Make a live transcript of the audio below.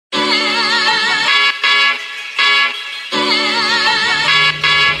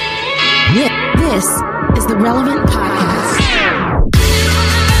This is the Relevant Podcast.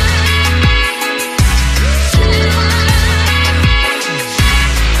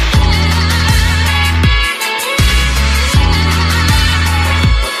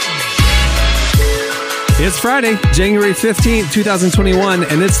 It's Friday, January 15th, 2021,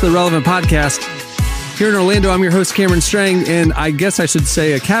 and it's the Relevant Podcast. Here in Orlando, I'm your host, Cameron Strang, and I guess I should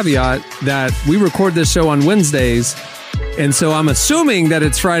say a caveat that we record this show on Wednesdays, and so I'm assuming that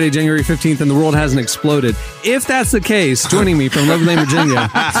it's Friday, January 15th, and the world hasn't exploded. If that's the case, joining me from Loverland, Virginia,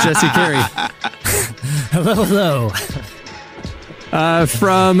 it's Jesse Carey. Hello.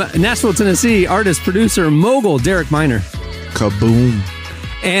 From Nashville, Tennessee, artist, producer, mogul, Derek Miner. Kaboom.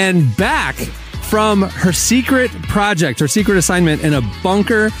 And back from her secret project, her secret assignment in a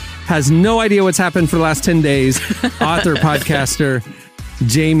bunker, has no idea what's happened for the last 10 days, author, podcaster,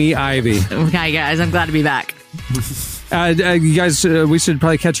 Jamie Ivey. Okay, guys, I'm glad to be back. You guys, we should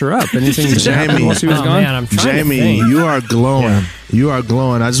probably catch her up. Anything Jamie, while she was gone? Man, Jamie, you are glowing. Yeah. You are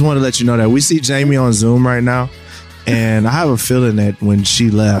glowing. I just want to let you know that we see Jamie on Zoom right now, and I have a feeling that when she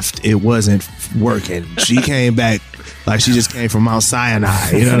left, it wasn't working. She came back like she just came from Mount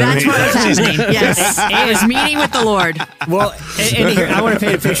Sinai. You know That's what I mean? what was happening. Yes. It was meeting with the Lord. Well, and here, I want to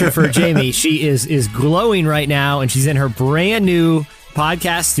paint a picture for Jamie. She is glowing right now, and she's in her brand new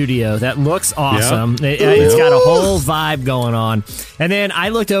podcast studio that looks awesome. Yep. It's got a whole vibe going on. And then I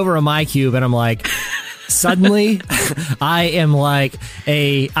looked over at my cube, and I'm like, suddenly, I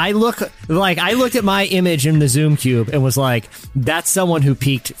looked at my image in the Zoom cube and was like, that's someone who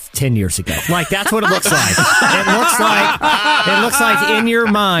peaked 10 years ago. Like, that's what it looks like. It looks like in your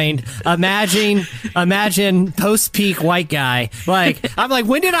mind, imagine post-peak white guy. Like, I'm like,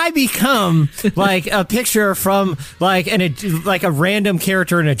 when did I become like a picture from like a random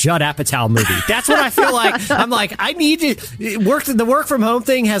character in a Judd Apatow movie? That's what I feel like. I'm like, I need to work. The work from home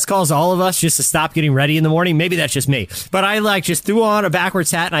thing has caused all of us just to stop getting ready in the morning. Maybe that's just me, but I just threw on a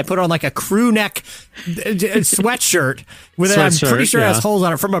backwards hat and I put on like a crew neck sweatshirt with I'm pretty sure it has holes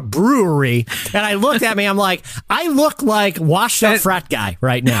on it from a brewery. And I looked at me, I'm like, I look like washed up frat guy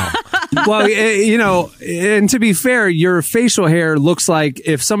right now. Well, and to be fair, your facial hair looks like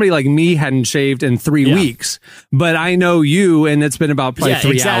if somebody like me hadn't shaved in 3 weeks, but I know you and it's been about probably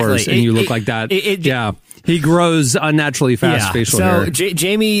 3 hours and you look like that. He grows unnaturally fast facial hair. So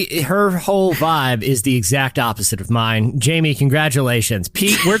Jamie, her whole vibe is the exact opposite of mine. Jamie, congratulations.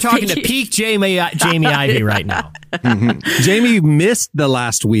 We're talking to peak Jamie Ivey right now. Mm-hmm. Jamie missed the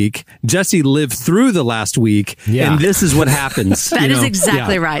last week. Jesse lived through the last week. Yeah. And this is what happens. That is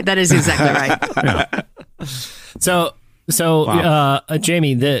exactly right. That is exactly right. So wow.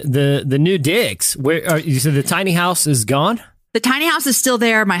 Jamie, the new digs, where you said the tiny house is gone? The tiny house is still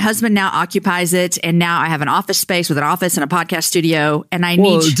there. My husband now occupies it, and now I have an office space with an office and a podcast studio. And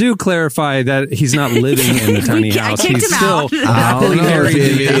do clarify that he's not living in the tiny house. He's still happily married.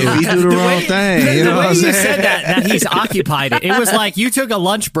 If he do the wrong thing, you know what I'm saying? You said that he's occupied it. It was like you took a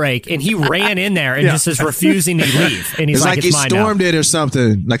lunch break and he ran in there and just is refusing to leave. And he's like he stormed it or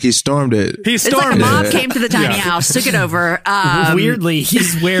something. Like he stormed it. It's like a mob came to the tiny house, took it over. Weirdly,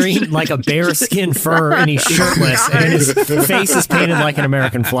 he's wearing like a bearskin fur and he's shirtless and his face is painted like an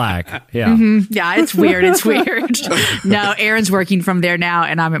American flag. Yeah. Mm-hmm. Yeah, it's weird. It's weird. No, Aaron's working from there now,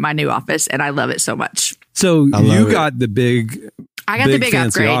 and I'm at my new office, and I love it so much. So you got the big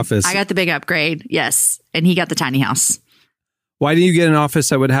upgrade. Office. I got the big upgrade, yes. And he got the tiny house. Why didn't you get an office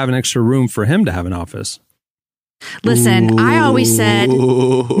that would have an extra room for him to have an office? Listen, I've always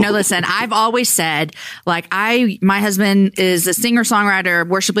said, like, my husband is a singer, songwriter,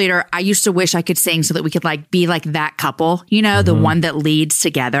 worship leader. I used to wish I could sing so that we could like be like that couple, the one that leads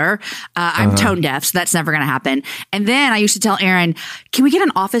together. I'm tone deaf, so that's never going to happen. And then I used to tell Aaron, can we get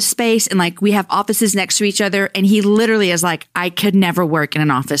an office space? And like, we have offices next to each other. And he literally is like, I could never work in an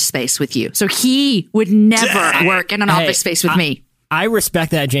office space with you. So he would never work in an office space with me. I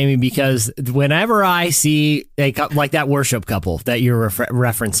respect that, Jamie, because whenever I see like that worship couple that you're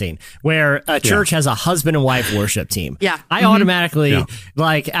referencing, where a church has a husband and wife worship team, I automatically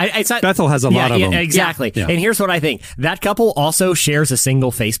it's not, Bethel has a lot of them. Exactly. Yeah. And here's what I think: that couple also shares a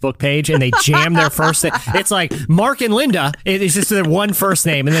single Facebook page, and they jam their first name. It's like Mark and Linda. It's just their one first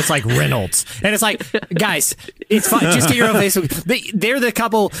name, and it's like Reynolds. And it's like, guys, it's fine. Just get your own Facebook. They're the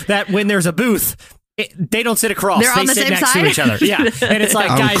couple that when there's a booth, they don't sit across. They're on the sit same next side? to each other. Yeah. And it's like,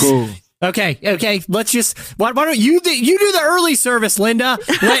 guys, cool. Okay. Let's just, why don't you do the early service, Linda?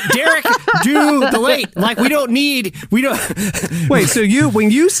 Let Derek do the late. Like, we don't. Wait, so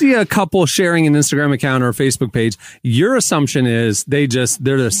when you see a couple sharing an Instagram account or a Facebook page, your assumption is they're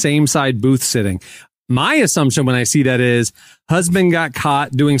the same side booth sitting. my assumption when I see that is husband got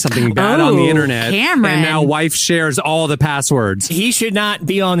caught doing something bad on the internet, Cameron. and now wife shares all the passwords. He should not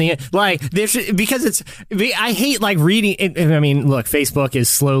be on the because I hate like reading. I mean, look, Facebook is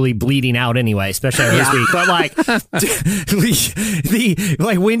slowly bleeding out anyway, especially this week. But like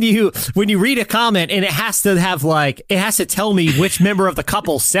when you read a comment and it has to tell me which member of the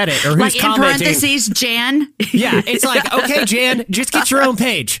couple said it or who's like in commenting. parentheses, Jan. Yeah, it's like, okay, Jan, just get your own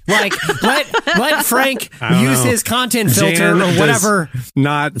page. Like let Frank use his content filter. Jan or whatever. does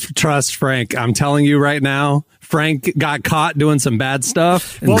not trust Frank. I'm telling you right now, Frank got caught doing some bad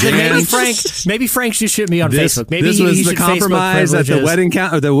stuff. Well, then maybe Frank just shouldn't be on Facebook. Maybe this he was the should compromise that the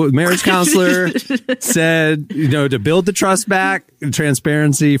the marriage counselor said. To build the trust back,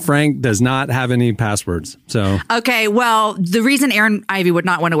 transparency. Frank does not have any passwords. So Okay, well, the reason Aaron Ivey would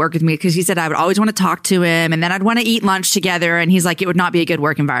not want to work with me because he said I would always want to talk to him, and then I'd want to eat lunch together, and he's like, it would not be a good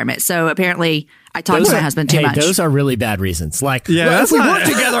work environment. So apparently, I talk to my husband too much. Those are really bad reasons. Like, yeah, if we work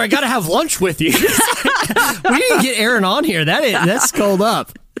together, I got to have lunch with you. We need to get Aaron on here. That's cold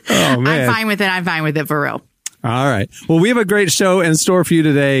up. Oh man, I'm fine with it for real. All right. Well, we have a great show in store for you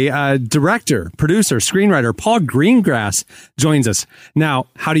today. Director, producer, screenwriter Paul Greengrass joins us. Now,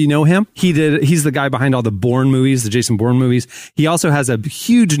 how do you know him? He's the guy behind all the Bourne movies, the Jason Bourne movies. He also has a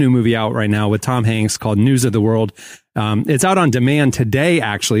huge new movie out right now with Tom Hanks called News of the World. It's out on demand today,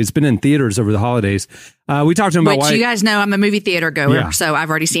 actually. It's been in theaters over the holidays. We talked to him about Which you guys know I'm a movie theater goer, so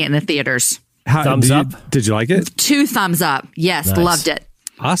I've already seen it in the theaters. Thumbs up? Did you like it? 2 thumbs up. Yes, Nice. loved it.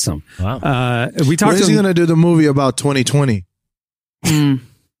 Awesome. Wow. We talked When's to he him. going to do the movie about 2020?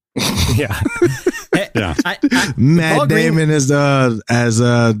 Yeah. Yeah. Matt Paul Green- Damon as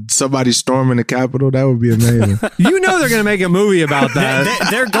somebody storming the Capitol. That would be amazing. You know they're going to make a movie about that.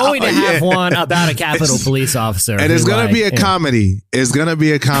 They're going to have one about a Capitol police officer. And it's going to be a comedy. It's going to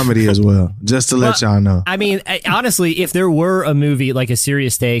be a comedy as well, just to let y'all know. I mean, honestly, if there were a movie, like a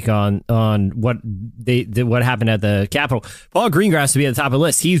serious take on what what happened at the Capitol, Paul Greengrass would be at the top of the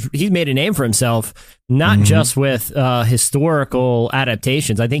list. He's made a name for himself, not just with historical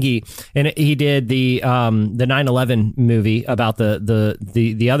adaptations. I think he did the 9/11 movie about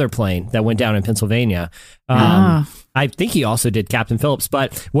the other plane that went down in Pennsylvania. I think he also did Captain Phillips.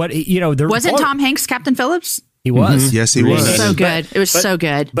 But Wasn't Tom Hanks Captain Phillips? He was. Yes, he was. So good. It was so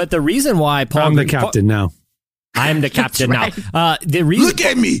good. But the reason why I'm the captain now. I'm the captain right. now. The reason. Look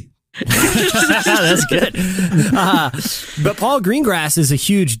at me. That's good. But Paul Greengrass is a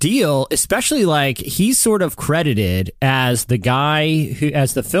huge deal, especially like he's sort of credited as the guy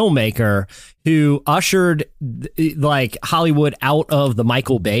as the filmmaker who ushered like Hollywood out of the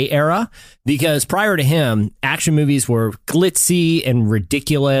Michael Bay era, because prior to him, action movies were glitzy and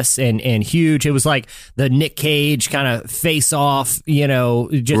ridiculous and huge. It was like the Nick Cage kind of face off,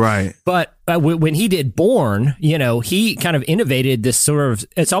 Right. But when he did Bourne, he kind of innovated this sort of,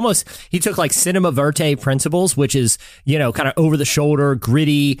 it's almost, he took like cinema verte principles, which is, kind of over the shoulder,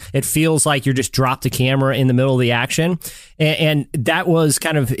 gritty. It feels like you're just dropped the camera in the middle of the action. And that was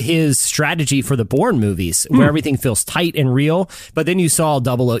kind of his strategy for the Bourne movies, where everything feels tight and real. But then you saw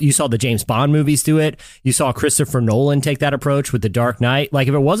the James Bond movies do it. You saw Christopher Nolan take that approach with The Dark Knight. Like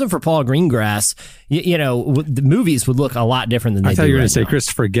if it wasn't for Paul Greengrass, the movies would look a lot different than they do. I thought you were going right to say now.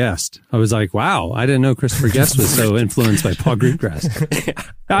 Christopher Guest. I was like, wow, I didn't know Christopher Guest was so influenced by Paul Greengrass.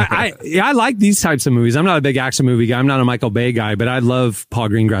 I like these types of movies. I'm not a big action movie guy. I'm not a Michael Bay guy, but I love Paul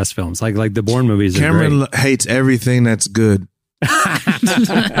Greengrass films. Like the Bourne movies. Cameron hates everything that's good.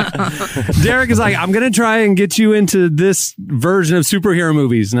 Derek is like, I'm going to try and get you into this version of superhero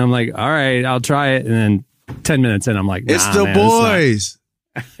movies. And I'm like, all right, I'll try it. And then 10 minutes in, I'm like, nah, It's The man, Boys.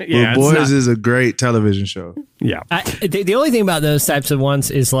 Yeah, The Boys is a great television show. Yeah. The only thing about those types of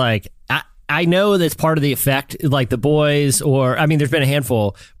ones is like, I know that's part of the effect, like The Boys, or I mean, there's been a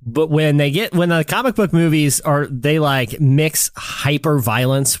handful, but when the comic book movies they like mix hyper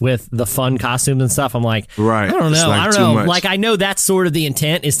violence with the fun costumes and stuff, I'm like, Right. I don't It's know. like I don't too know. much. Like, I know that's sort of the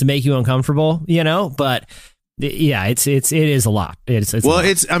intent is to make you uncomfortable, but yeah, it is a lot. It's a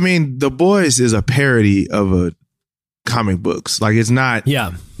lot. I mean, The Boys is a parody of a comic books. Like it's not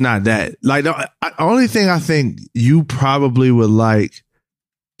that. Like the only thing I think you probably would like,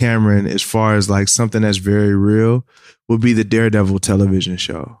 Cameron, as far as like something that's very real, would be the Daredevil television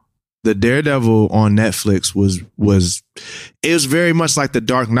show. The Daredevil on Netflix was very much like the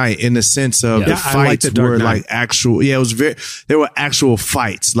Dark Knight in the sense of the I like fights the Dark were Knight. like actual. Yeah, it was there were actual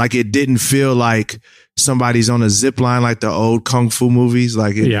fights. Like it didn't feel like somebody's on a zip line like the old kung fu movies.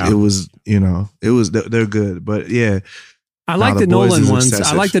 Like it was, they're good. But yeah, I like the The Boys Nolan is ones.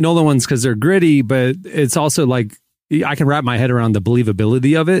 excessive. I like the Nolan ones because they're gritty, but it's also like I can wrap my head around the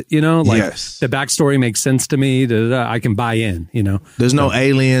believability of it, you know, like Yes. the backstory makes sense to me. I can buy in, you know. There's no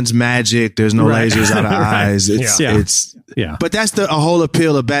aliens, magic. There's no Right. lasers out of eyes. It's Yeah. But that's a whole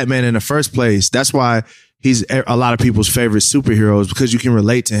appeal of Batman in the first place. That's why he's a lot of people's favorite superheroes, because you can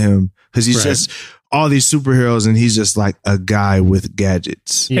relate to him, because he's just all these superheroes and he's just like a guy with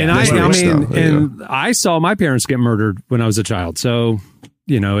gadgets. And That's I rich mean, stuff. and I saw my parents get murdered when I was a child. So,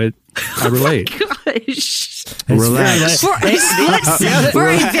 you know, I relate. Gosh. Relax. For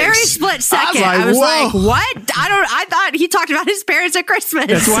a very split second, I was like, what? I thought he talked about his parents at Christmas.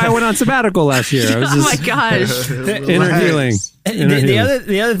 That's why I went on sabbatical last year. I was Oh my gosh. inner healing.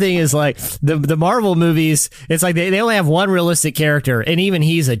 The other thing is like the Marvel movies, it's like they only have one realistic character, and even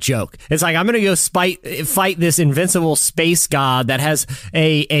he's a joke. It's like, I'm gonna go fight this invincible space god that has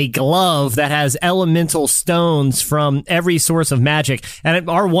a glove that has elemental stones from every source of magic, and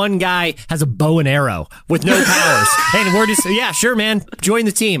our one guy has a bow and arrow with no powers, and we're just, yeah, sure, man, join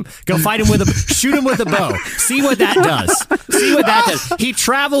the team, go fight him shoot him with a bow, see what that does. He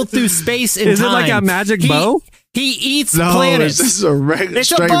traveled through space and Is time. it like a magic bow? He eats No, planets. this is a It's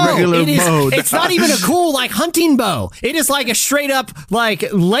a straight bow. regular bow. It's not even a cool like hunting bow. It is like a straight up like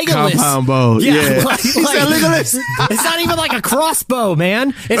Legolas Compound bow. Yeah. like, He said Legolas. It's not even like a crossbow,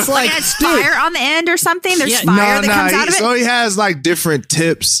 man. It's like, Like it's fire on the end or something. There's Yeah, fire that comes out of it. So he has like different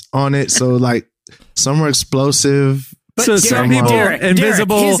tips on it. So like some are explosive. So some people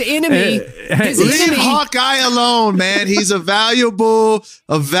invisible. His enemy. Leave Hawkeye alone, man. He's a valuable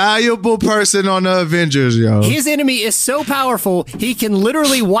person on the Avengers, yo. His enemy is so powerful, he can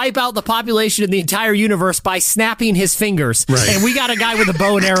literally wipe out the population of the entire universe by snapping his fingers. Right. And we got a guy with a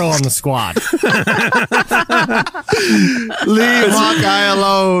bow and arrow on the squad. Leave Hawkeye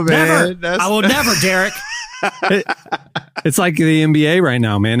alone, man. Never. I will never, Derek. It's like the NBA right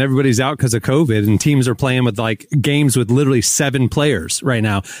now, man. Everybody's out because of COVID, and teams are playing with like games with literally 7 players right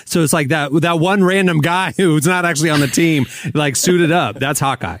now. So it's like that one random guy who's not actually on the team, like suited up. That's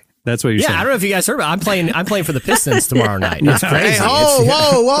Hawkeye. That's what you're saying. Yeah, I don't know if you guys heard about it. I'm playing for the Pistons tomorrow night. It's crazy. Hey,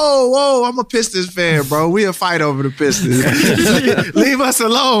 whoa. I'm a Pistons fan, bro. We'll fight over the Pistons. Leave us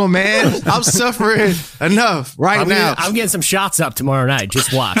alone, man. I'm suffering enough now. I'm getting some shots up tomorrow night.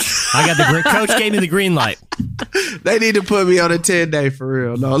 Just watch. I got the coach gave me the green light. They need to put me on a 10-day for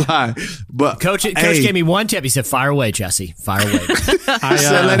real. No lie. But Coach gave me one tip. He said, "Fire away, Jesse. Fire away." I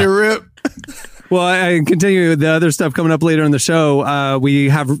said, let it rip. Well, I continue with the other stuff coming up later in the show. We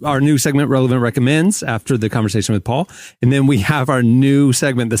have our new segment, Relevant Recommends, after the conversation with Paul. And then we have our new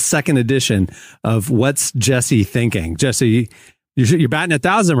segment, the second edition of What's Jesse Thinking? Jesse, you're batting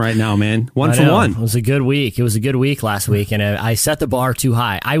 1,000 right now, man. One for one. It was a good week. It was a good week last week, and I set the bar too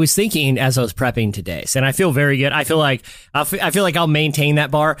high. I was thinking as I was prepping today's, and I feel very good. I feel like I'll maintain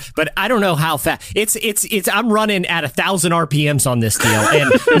that bar, but I don't know how fast. It's. I'm running at 1,000 RPMs on this deal, and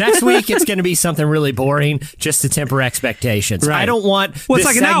next week it's going to be something really boring, just to temper expectations. Right. I don't want. Well, it's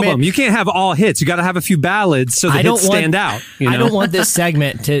this like an segment, album. You can't have all hits. You got to have a few ballads so the hits stand out. You know? I don't want this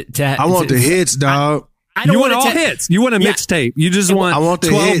segment to. I want the hits, dog. I don't you want all it to- hits. You want a mixtape. You just want I want the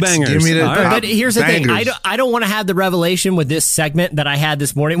 12 hits. bangers. Give me the All right. But here's the thing. bangers. I don't want to have the revelation with this segment that I had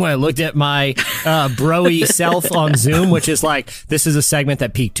this morning when I looked at my bro-y self on Zoom, which is like, this is a segment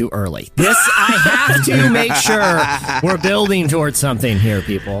that peaked too early. I have to make sure we're building towards something here,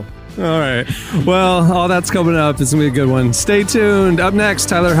 people. All right. Well, all that's coming up. It's going to be a good one. Stay tuned. Up next,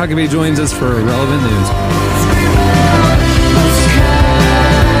 Tyler Huckabee joins us for Relevant News.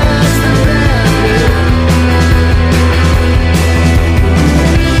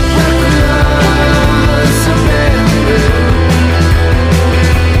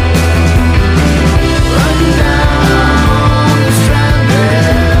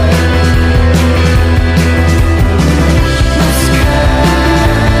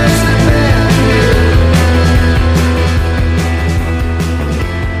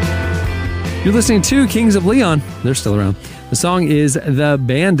 You're listening to Kings of Leon. They're still around. The song is The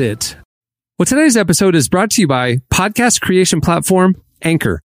Bandit. Well, today's episode is brought to you by podcast creation platform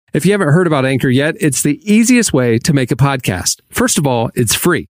Anchor. If you haven't heard about Anchor yet, it's the easiest way to make a podcast. First of all, it's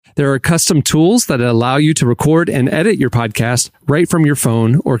free. There are custom tools that allow you to record and edit your podcast right from your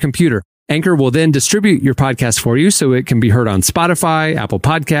phone or computer. Anchor will then distribute your podcast for you so it can be heard on Spotify, Apple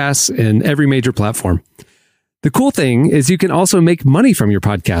Podcasts, and every major platform. The cool thing is you can also make money from your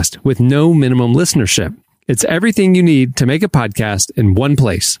podcast with no minimum listenership. It's everything you need to make a podcast in one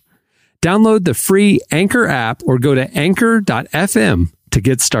place. Download the free Anchor app or go to anchor.fm to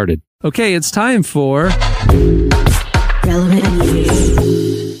get started. Okay, it's time for Relevant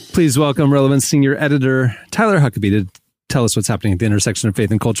News. Please welcome Relevant Senior Editor Tyler Huckabee to tell us what's happening at the intersection of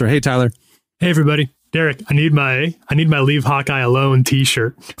faith and culture. Hey, Tyler. Hey, everybody. Derek, I need my Leave Hawkeye Alone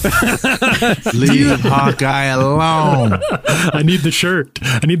T-shirt. Leave Hawkeye alone. I need the shirt.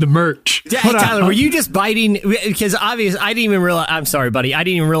 I need the merch. Yeah, hey, Tyler, were you just biting? Because obviously, I didn't even realize. I'm sorry, buddy. I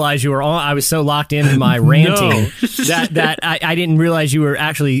didn't even realich you were on. I was so locked into my ranting that I didn't realize you were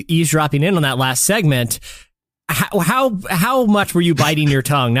actually eavesdropping in on that last segment. How much were you biting your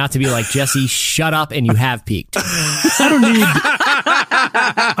tongue not to be like, Jesse, shut up, and you have peaked?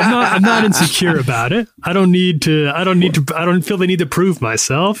 I'm not insecure about it. I don't feel the need to prove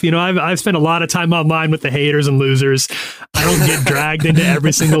myself. You know, I've spent a lot of time online with the haters and losers. I don't get dragged into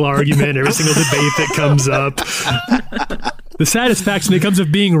every single argument, every single debate that comes up. The satisfaction that comes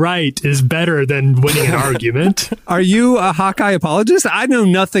of being right is better than winning an argument. Are you a Hawkeye apologist? I know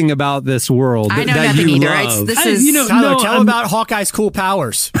nothing about this world. I know that nothing you either. love. Tyler, tell him about Hawkeye's cool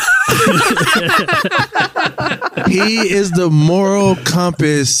powers. He is the moral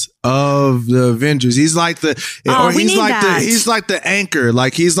compass of the Avengers. He's like he's like the anchor.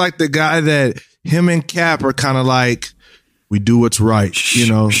 Like he's like the guy that him and Cap are kind of like, we do what's right, you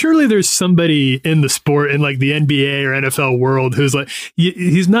know. Surely there's somebody in the sport, in like the NBA or NFL world, who's like,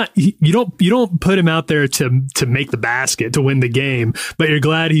 he's not. You don't put him out there to make the basket to win the game, but you're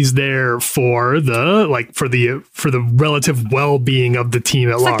glad he's there for the relative well-being of the team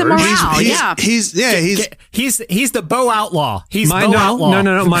at large. Like the morale, He's the Bo Outlaw. Outlaw.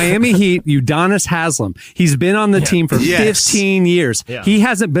 No. Miami Heat, Udonis Haslem. He's been on the team for 15 years. Yeah. He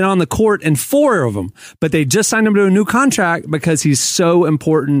hasn't been on the court in 4 of them, but they just signed him to a new contract because he's so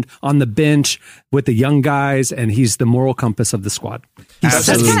important on the bench with the young guys, and he's the moral compass of the squad. That's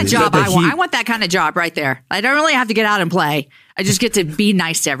the kind of job I want. I want that kind of job right there. I don't really have to get out and play. I just get to be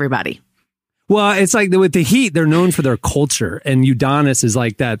nice to everybody. Well, it's like with the Heat, they're known for their culture, and Udonis is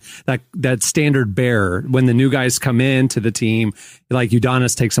like that standard bearer. When the new guys come into the team, like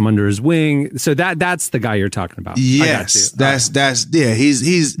Udonis takes them under his wing. So that's the guy you're talking about. Yes,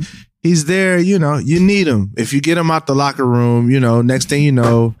 He's there, you know, you need him. If you get him out the locker room, you know, next thing you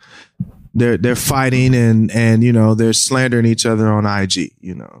know, they're fighting and you know, they're slandering each other on IG,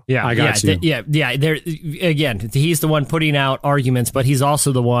 you know. Yeah, I got you. There again, he's the one putting out arguments, but he's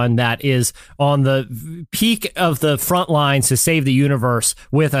also the one that is on the peak of the front lines to save the universe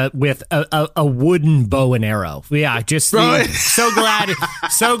with a wooden bow and arrow. Yeah, just so glad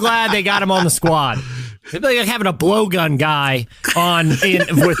they got him on the squad. It's like having a blowgun guy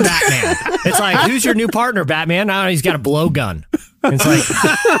with Batman. It's like, who's your new partner, Batman? I don't know, he's got a blowgun. It's like,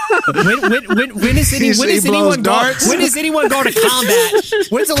 when is anyone going to combat?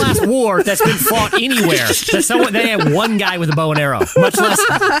 When's the last war that's been fought anywhere that they have one guy with a bow and arrow, much less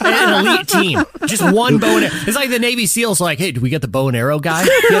an elite team, just one bow and arrow? It's like the Navy SEALs, like, hey, do we get the bow and arrow guy?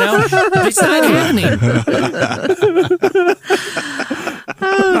 You know, it's not happening.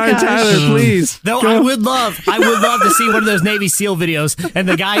 All right, Tyler, please. Though I would love to see one of those Navy SEAL videos, and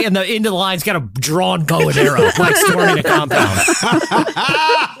the guy in the end of the line's got a drawn bow and arrow, like storming a compound. We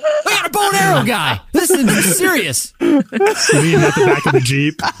got a bow and arrow guy. This is serious. Leaning at the back of the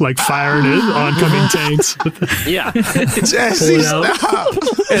Jeep, like firing his oncoming tanks. Yeah. Jesse, stop.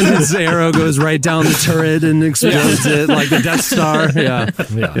 And his arrow goes right down the turret and explodes it like the Death Star. Yeah.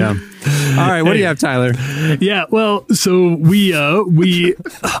 All right, what do you have, Tyler? Yeah, well, so we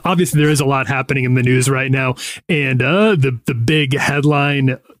obviously there is a lot happening in the news right now, and the big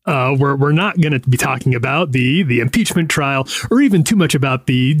headline, we're not going to be talking about the impeachment trial or even too much about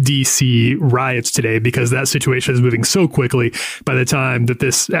the DC riots today, because that situation is moving so quickly. By the time that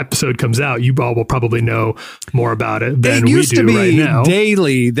this episode comes out, you all will probably know more about it than we do right now.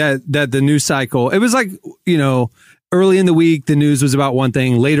 Daily that the news cycle, it was like, you know, early in the week, the news was about one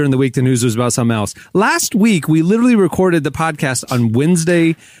thing. Later in the week, the news was about something else. Last week, we literally recorded the podcast on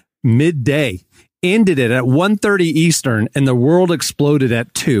Wednesday midday, ended it at 1:30 Eastern, and the world exploded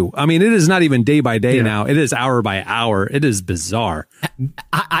at 2. I mean, it is not even day by day now. It is hour by hour. It is bizarre.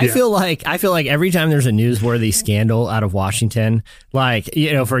 I feel like every time there's a newsworthy scandal out of Washington, like,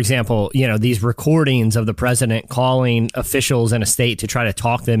 you know, for example, you know, these recordings of the president calling officials in a state to try to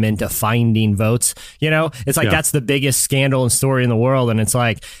talk them into finding votes, you know, it's like that's the biggest scandal and story in the world. And it's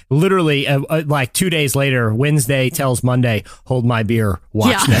like literally like 2 days later, Wednesday tells Monday, hold my beer,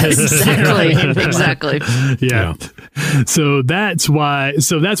 watch this. Exactly. Yeah. So that's why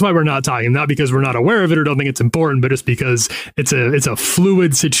we're not talking, not because we're not aware of it or don't think it's important, but just because it's a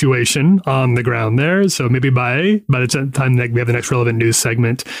fluid situation on the ground there. So maybe by the time that we have the next relevant news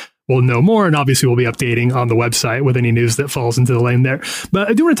segment, we'll know more. And obviously we'll be updating on the website with any news that falls into the lane there. But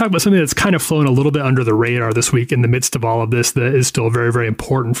I do want to talk about something that's kind of flown a little bit under the radar this week in the midst of all of this that is still very, very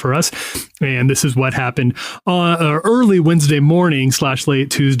important for us. And this is what happened on early Wednesday morning /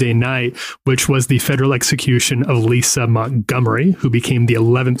 late Tuesday night, which was the federal execution of Lisa Montgomery, who became the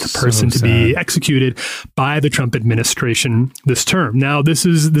 11th person to be executed by the Trump administration this term. Now, this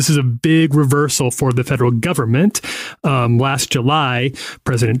is a big reversal for the federal government. Last July,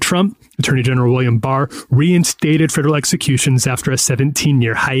 President Trump, Attorney General William Barr, reinstated federal executions after a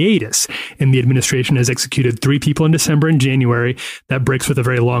 17-year hiatus. And the administration has executed 3 people in December and January. That breaks with a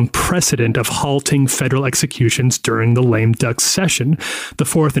very long precedent of halting federal executions during the lame duck session. The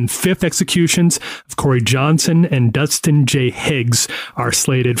 4th and 5th executions of Corey Johnson and Dustin J. Higgs are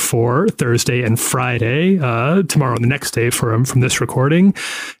slated for Thursday and Friday, tomorrow and the next day from this recording.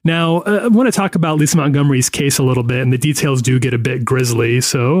 Now, I want to talk about Lisa Montgomery's case a little bit, and the details do get a bit grisly,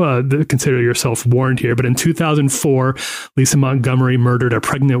 so consider yourself warned here. But in 2004, Lisa Montgomery murdered a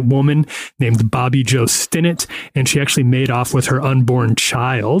pregnant woman named Bobby Jo Stinnett, and she actually made off with her unborn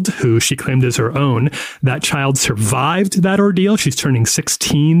child, who she claimed as her own. That child survived that ordeal. She's turning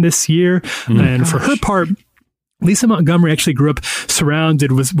 16 this year. And for her part, Lisa Montgomery actually grew up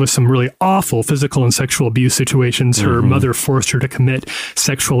surrounded with some really awful physical and sexual abuse situations. Her mother forced her to commit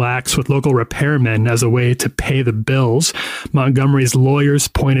sexual acts with local repairmen as a way to pay the bills. Montgomery's lawyers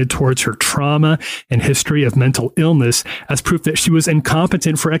pointed towards her trauma and history of mental illness as proof that she was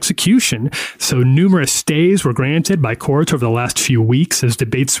incompetent for execution. So numerous stays were granted by courts over the last few weeks as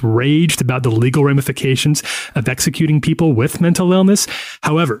debates raged about the legal ramifications of executing people with mental illness.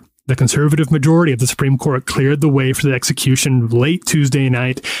 However, the conservative majority of the Supreme Court cleared the way for the execution late Tuesday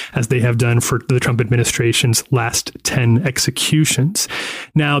night, as they have done for the Trump administration's last 10 executions.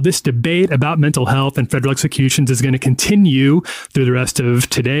 Now, this debate about mental health and federal executions is going to continue through the rest of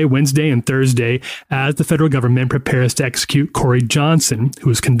today, Wednesday, and Thursday, as the federal government prepares to execute Corey Johnson, who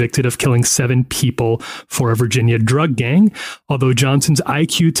was convicted of killing 7 people for a Virginia drug gang. Although Johnson's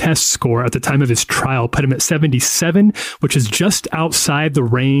IQ test score at the time of his trial put him at 77, which is just outside the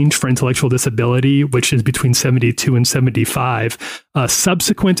range for intellectual disability, which is between 72 and 75.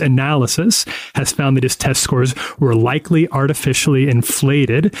 Subsequent analysis has found that his test scores were likely artificially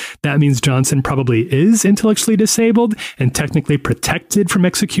inflated. That means Johnson probably is intellectually disabled and technically protected from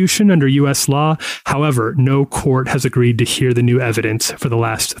execution under U.S. law. However, no court has agreed to hear the new evidence for the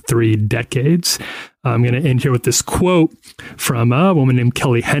last 3 decades. I'm going to end here with this quote from a woman named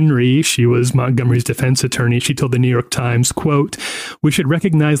Kelly Henry. She was Montgomery's defense attorney. She told the New York Times, quote, "We should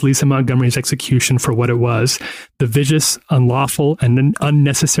recognize Lisa Montgomery's execution for what it was, the vicious, unlawful, and an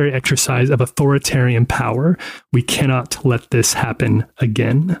unnecessary exercise of authoritarian power. We cannot let this happen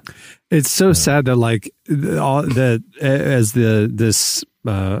again." It's so sad that this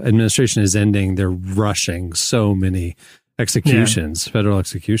administration is ending, they're rushing so many executions, federal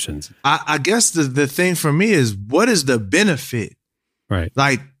executions. I guess the thing for me is, what is the benefit? Right.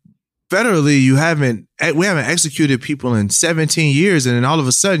 Like, federally, we haven't executed people in 17 years, and then all of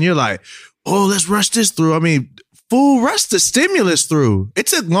a sudden you're like, oh, let's rush this through. I mean, fool, rush the stimulus through. It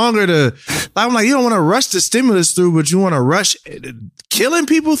took longer to, I'm like, you don't want to rush the stimulus through, but you want to rush killing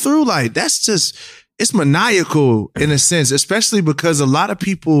people through? Like, that's just, it's maniacal in a sense, especially because a lot of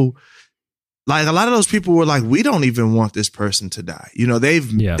those people were like, we don't even want this person to die. You know,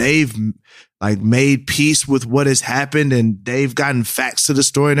 they've like made peace with what has happened, and they've gotten facts to the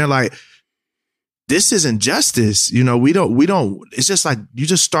story, and they're like, this isn't justice. You know, we don't, it's just like, you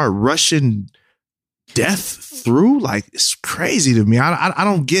just start rushing death through. Like, it's crazy to me. I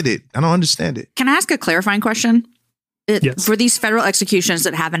don't get it. I don't understand it. Can I ask a clarifying question? Yes. For these federal executions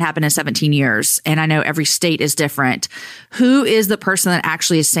that haven't happened in 17 years, and I know every state is different, who is the person that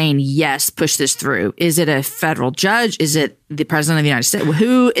actually is saying, yes, push this through? Is it a federal judge? Is it the president of the United States?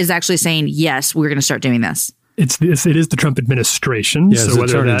 Who is actually saying, yes, we're going to start doing this? It is the Trump administration. Yes, so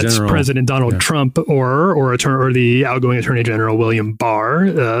whether Attorney that's General. President Donald Trump or the outgoing Attorney General William Barr,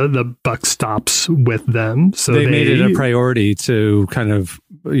 the buck stops with them. So they made it a priority to kind of,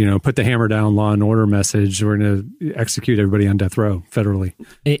 put the hammer down law and order message. We're going to execute everybody on death row federally.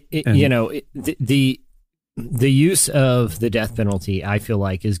 The use of the death penalty, I feel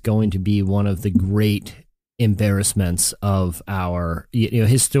like, is going to be one of the great embarrassments of our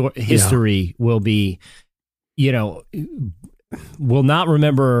history. Will be, will not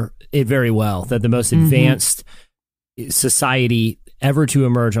remember it very well, that the most advanced society ever to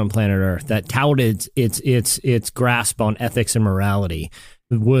emerge on planet Earth, that touted its grasp on ethics and morality,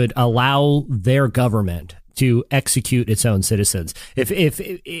 would allow their government to execute its own citizens. If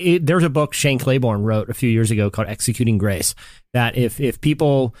there's a book Shane Claiborne wrote a few years ago called Executing Grace, that if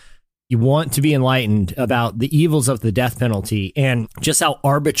people You want to be enlightened about the evils of the death penalty and just how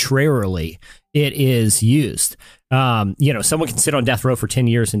arbitrarily it is used. Someone can sit on death row for 10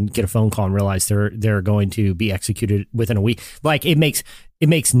 years and get a phone call and realize they're going to be executed within a week. Like it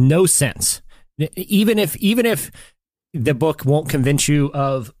makes no sense. Even if the book won't convince you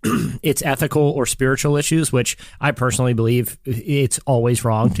of its ethical or spiritual issues, which I personally believe it's always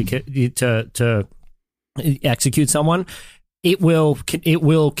wrong to execute someone. It will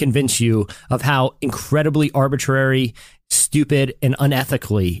convince you of how incredibly arbitrary, stupid, and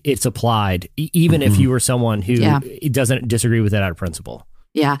unethically it's applied, even if you were someone who doesn't disagree with it out of principle.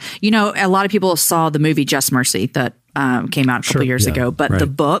 Yeah. A lot of people saw the movie Just Mercy that came out a couple years ago, but the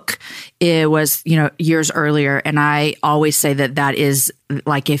book, it was, years earlier. And I always say that is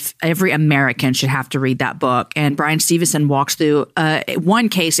like if every American should have to read that book. And Brian Stevenson walks through one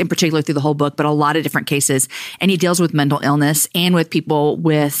case in particular through the whole book, but a lot of different cases. And he deals with mental illness and with people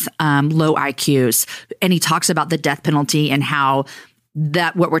with low IQs. And he talks about the death penalty and how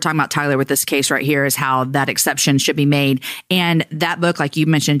that what we're talking about, Tyler, with this case right here is how that exception should be made. And that book, like you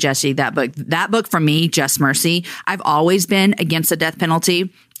mentioned, Jesse, that book for me, Just Mercy, I've always been against the death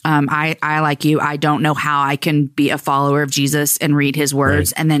penalty. I like you, I don't know how I can be a follower of Jesus and read his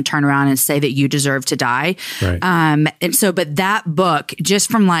words and then turn around and say that you deserve to die. Right. But that book, just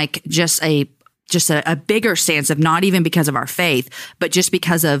from a bigger stance of not even because of our faith, but just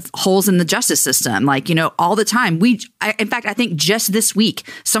because of holes in the justice system. All the time. In fact, I think just this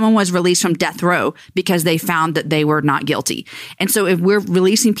week, someone was released from death row because they found that they were not guilty. And so if we're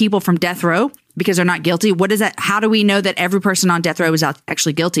releasing people from death row because they're not guilty, what is that? How do we know that every person on death row is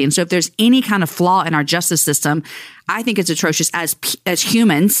actually guilty? And so if there's any kind of flaw in our justice system, I think it's atrocious as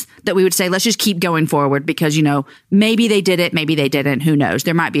humans that we would say, let's just keep going forward because, maybe they did it, maybe they didn't. Who knows?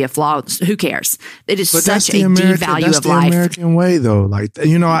 There might be a flaw. Who cares? It is such a devalue of life. That's the American way, though. I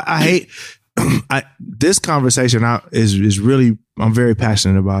hate this conversation is really, I'm very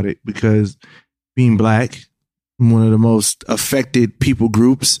passionate about it because being Black, I'm one of the most affected people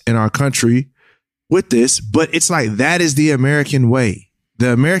groups in our country with this, but it's like that is the American way.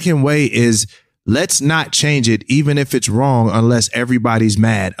 The American way is let's not change it, even if it's wrong, unless everybody's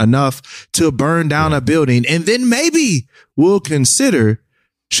mad enough to burn down a building. And then maybe we'll consider,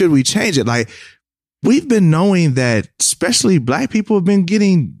 should we change it? Like we've been knowing that especially Black people have been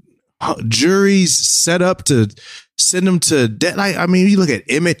getting juries set up to send them to death. You look at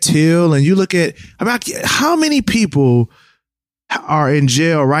Emmett Till and you look at, how many people are in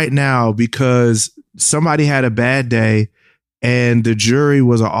jail right now because somebody had a bad day and the jury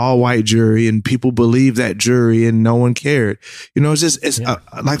was an all white jury and people believe that jury and no one cared.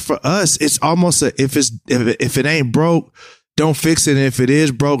 Like for us, it's almost if it ain't broke, don't fix it. And if it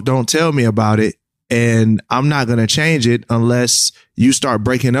is broke, don't tell me about it. And I'm not going to change it unless you start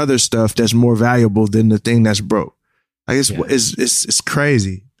breaking other stuff that's more valuable than the thing that's broke. It's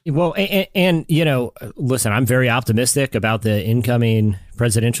crazy. Well, and listen, I'm very optimistic about the incoming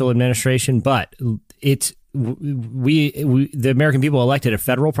presidential administration, but the American people elected a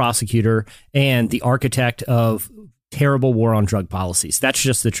federal prosecutor and the architect of terrible war on drug policies. That's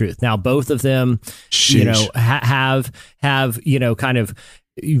just the truth. Now, both of them, have kind of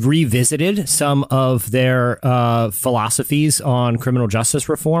revisited some of their philosophies on criminal justice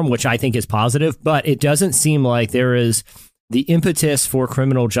reform, which I think is positive, but it doesn't seem like there is the impetus for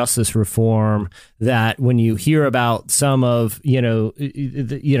criminal justice reform that when you hear about some of some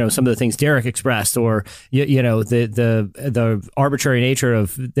of the things Derek expressed, or the arbitrary nature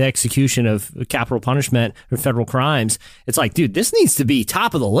of the execution of capital punishment or federal crimes, it's like, dude, this needs to be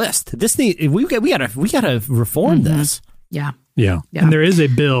top of the list. We gotta reform this. Yeah. Yeah. And there is a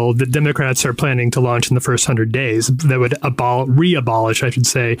bill that Democrats are planning to launch in the first 100 days that would re-abolish, I should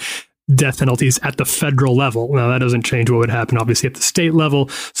say, death penalties at the federal level. Now, that doesn't change what would happen, obviously, at the state level.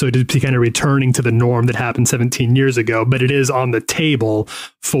 So it is kind of returning to the norm that happened 17 years ago, but it is on the table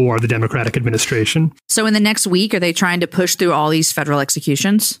for the Democratic administration. So in the next week, are they trying to push through all these federal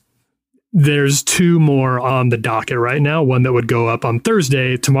executions? There's two more on the docket right now, one that would go up on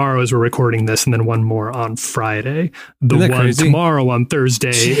Thursday, tomorrow as we're recording this, and then one more on Friday. The one crazy? Tomorrow on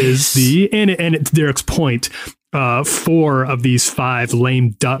Thursday is and it's Derek's point, 4 of these 5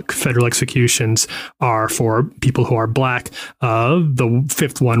 lame duck federal executions are for people who are Black. The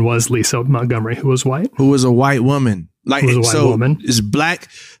 5th one was Lisa Montgomery, who was white. Who was a white woman. Woman. It's black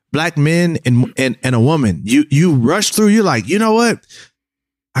men and a woman. You rush through, you're like, you know what?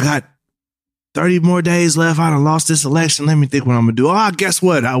 I got 30 more days left. I done lost this election. Let me think what I'm going to do. Guess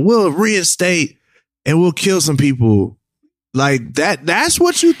what? I will reinstate and we'll kill some people. Like that's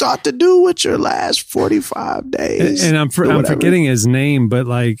what you thought to do with your last 45 days. And I'm forgetting his name, but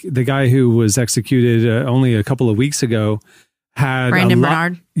like the guy who was executed only a couple of weeks ago had Brandon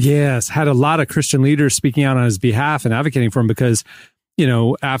Bernard. Yes, had a lot of Christian leaders speaking out on his behalf and advocating for him because,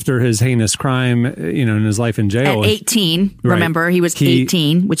 after his heinous crime, in his life in jail. At 18, right. Remember, he was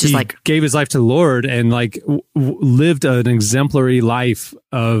 18, which is like... gave his life to the Lord and like lived an exemplary life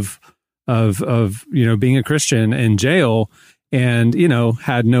of being a Christian in jail and,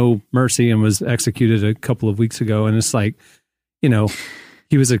 had no mercy and was executed a couple of weeks ago. And it's like,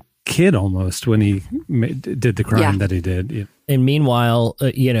 he was a kid almost when he did the crime that he did. Yeah. And meanwhile,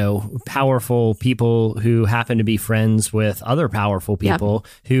 powerful people who happen to be friends with other powerful people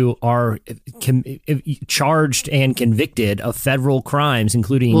who are charged and convicted of federal crimes,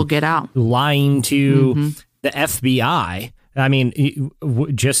 including will get out lying to the FBI. I mean,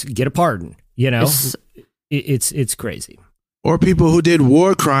 just get a pardon. It's crazy. Or people who did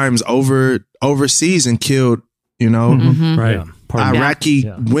war crimes overseas and killed, right. Yeah.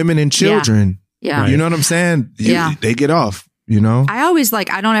 Iraqi women and children. Yeah. You know what I'm saying? They get off. I always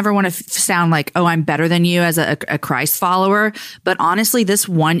I don't ever want to sound like, oh, I'm better than you as a Christ follower. But honestly, this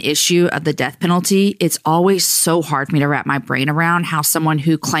one issue of the death penalty, it's always so hard for me to wrap my brain around how someone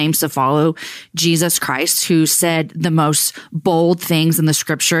who claims to follow Jesus Christ, who said the most bold things in the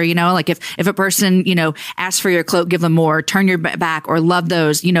scripture, like if a person, asks for your cloak, give them more, turn your back or love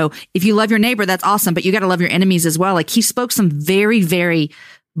those, if you love your neighbor, that's awesome. But you got to love your enemies as well. Like he spoke some very, very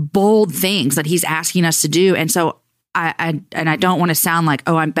bold things that he's asking us to do. And so I don't want to sound like,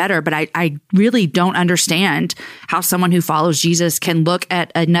 oh, I'm better, but I really don't understand how someone who follows Jesus can look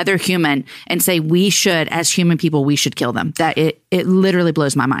at another human and say we should, as human people, we should kill them. That it literally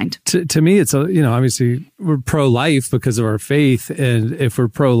blows my mind. To me, it's obviously we're pro-life because of our faith, and if we're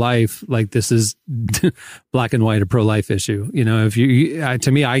pro-life, like this is black and white a pro-life issue. If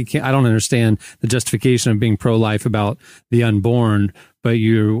to me, I don't understand the justification of being pro-life about the unborn, but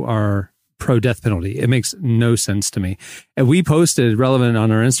you are pro-death penalty. It makes no sense to me. And we posted relevant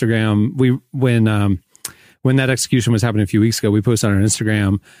on our Instagram. When that execution was happening a few weeks ago, we posted on our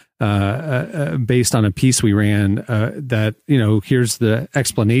Instagram based on a piece we ran that here's the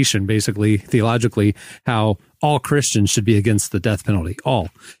explanation, basically theologically, how all Christians should be against the death penalty. All,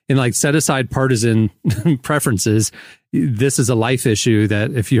 and set aside partisan preferences. This is a life issue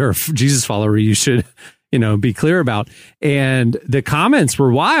that if you're a Jesus follower, you should be clear about. And the comments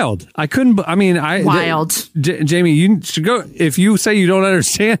were wild. Wild. Jamie, you should go. If you say you don't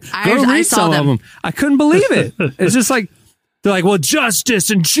understand, go read some of them. I couldn't believe it. It's just like, they're like, well, justice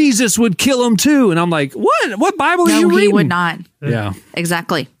and Jesus would kill him too. And I'm like, what Bible are you reading? No, he would not. Yeah.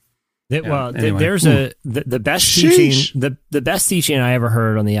 Exactly. Anyway. There's the best teaching, the best teaching I ever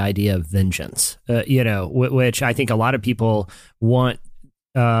heard on the idea of vengeance, which I think a lot of people want,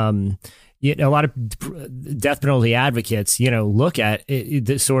 a lot of death penalty advocates, look at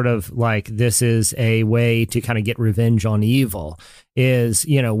it sort of like this is a way to kind of get revenge on evil. Is,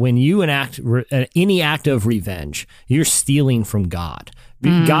 when you enact any act of revenge, you're stealing from God.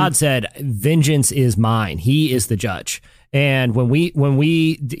 God said, vengeance is mine. He is the judge. And when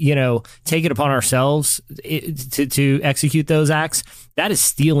we take it upon ourselves to execute those acts, that is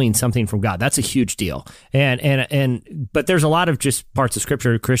stealing something from God. That's a huge deal. But there's a lot of just parts of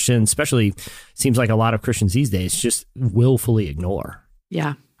scripture Christians, especially seems like a lot of Christians these days, just willfully ignore.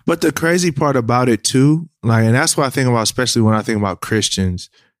 Yeah. But the crazy part about it too, and that's what I think about, especially when I think about Christians.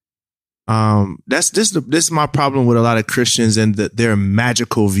 This is my problem with a lot of Christians and their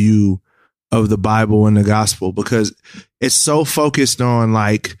magical view of the Bible and the gospel, because it's so focused on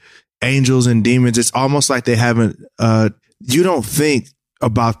angels and demons. It's almost like they haven't, you don't think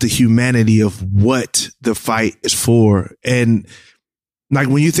about the humanity of what the fight is for. And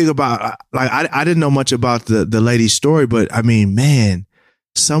when you think about, I didn't know much about the lady's story, but I mean, man,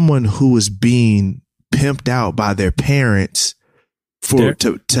 someone who was being pimped out by their parents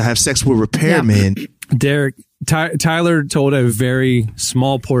to have sex with repairmen. Yeah. Derek, Tyler told a very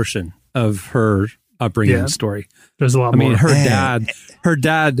small portion of her upbringing story. There's a lot more. Her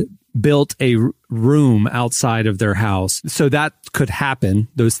dad built a room outside of their house so that could happen.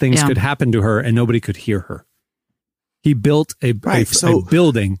 Those things could happen to her and nobody could hear her. He built a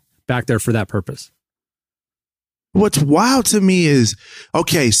building back there for that purpose. What's wild to me is,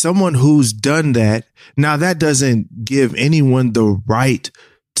 okay, someone who's done that, now that doesn't give anyone the right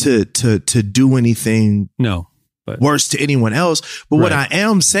to do anything worse to anyone else. But what I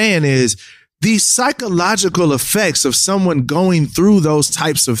am saying is the psychological effects of someone going through those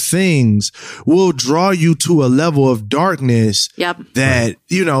types of things will draw you to a level of darkness that,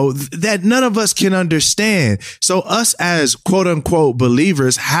 that none of us can understand. So us as quote unquote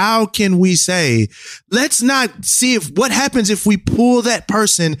believers, how can we say, let's not see what happens if we pull that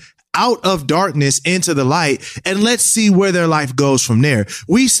person out of darkness into the light and let's see where their life goes from there.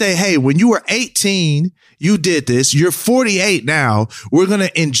 We say, hey, when you were 18, you did this. You're 48 now. We're going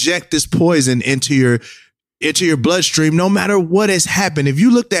to inject this poison into your bloodstream, no matter what has happened. If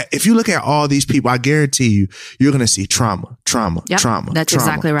you look at all these people, I guarantee you're going to see trauma. That's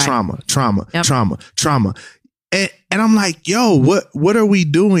exactly right. Trauma. And I'm like, yo, what are we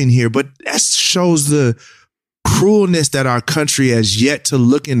doing here? But that shows the cruelness that our country has yet to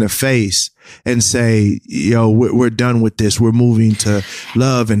look in the face and say, yo, we're done with this. We're moving to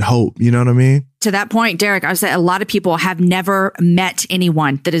love and hope. You know what I mean? To that point, Derek, I would say a lot of people have never met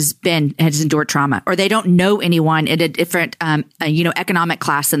anyone that has endured trauma, or they don't know anyone in a different, economic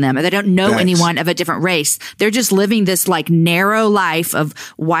class than them, or they don't know anyone of a different race. They're just living this like narrow life of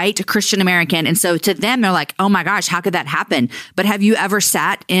white Christian American. And so to them, they're like, oh my gosh, how could that happen? But have you ever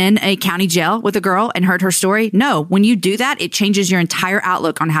sat in a county jail with a girl and heard her story? No. When you do that, it changes your entire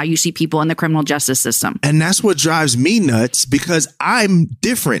outlook on how you see people in the criminal justice system. And that's what drives me nuts, because I'm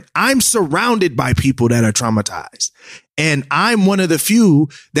different. I'm surrounded by people that are traumatized. And I'm one of the few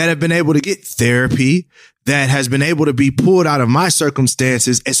that have been able to get therapy, that has been able to be pulled out of my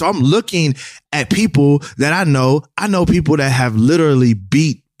circumstances. And so I'm looking at people that I know people that have literally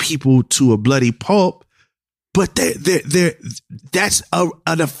beat people to a bloody pulp, but that's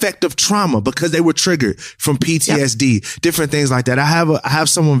an effect of trauma because they were triggered from PTSD, different things like that. I have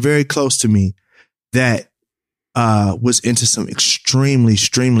someone very close to me that was into some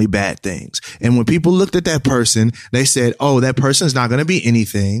extremely bad things. And when people looked at that person, they said, oh, that person's not going to be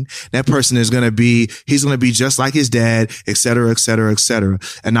anything. That person he's going to be just like his dad, et cetera, et cetera, et cetera.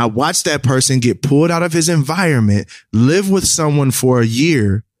 And I watched that person get pulled out of his environment, live with someone for a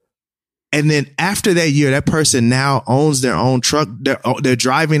year. And then after that year, that person now owns their own truck. They're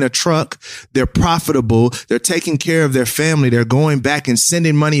driving a truck. They're profitable. They're taking care of their family. They're going back and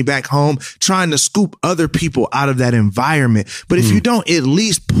sending money back home, trying to scoop other people out of that environment. But if you don't at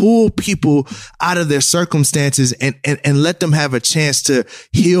least pull people out of their circumstances and let them have a chance to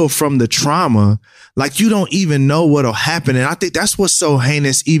heal from the trauma, like you don't even know what'll happen. And I think that's what's so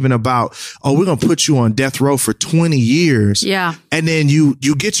heinous even about, oh, we're going to put you on death row for 20 years. Yeah. And then you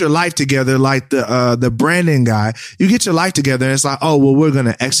get your life together like the Brandon guy. You get your life together and it's like, oh, well, we're going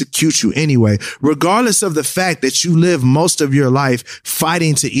to execute you anyway, regardless of the fact that you live most of your life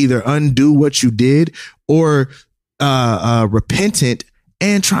fighting to either undo what you did or repentant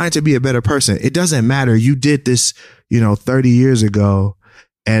and trying to be a better person. It doesn't matter. You did this, 30 years ago.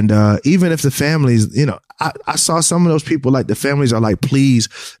 And even if the families, I saw some of those people, like the families are like, please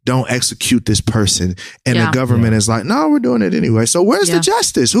don't execute this person. And the government is like, no, we're doing it anyway. So where's the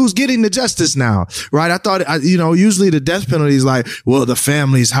justice? Who's getting the justice now? Right. I thought, usually the death penalty is like, well, the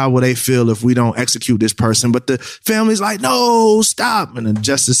families, how will they feel if we don't execute this person? But the family's like, no, stop. And the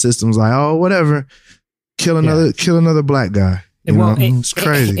justice system's like, oh, whatever. Kill another black guy. It's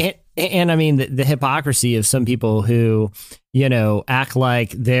crazy. And I mean, the hypocrisy of some people who, act like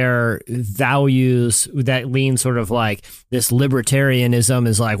their values that lean sort of like this libertarianism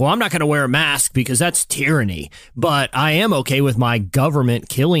is like, well, I'm not going to wear a mask because that's tyranny, but I am okay with my government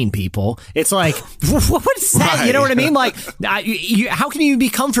killing people. It's like, what is that? Right. You know what I mean? Like, how can you be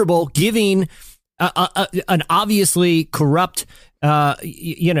comfortable giving an obviously corrupt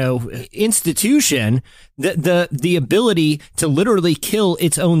institution the ability to literally kill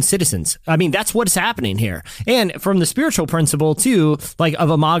its own citizens? I mean, that's what's happening here. And from the spiritual principle too, like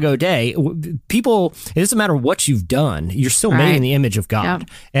of Imago Dei, people, it doesn't matter what you've done, you're still made in the image of God.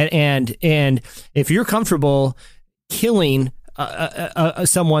 Yep. And if you're comfortable killing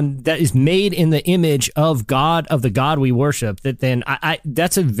someone that is made in the image of God, of the God we worship, then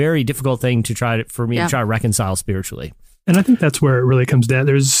that's a very difficult thing to try to reconcile spiritually. And I think that's where it really comes down.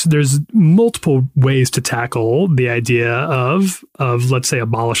 There's multiple ways to tackle the idea of let's say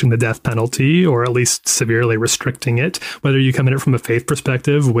abolishing the death penalty, or at least severely restricting it. Whether you come at it from a faith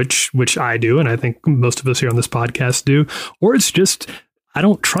perspective, which I do, and I think most of us here on this podcast do, or it's just, I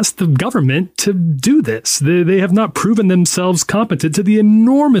don't trust the government to do this. They have not proven themselves competent to the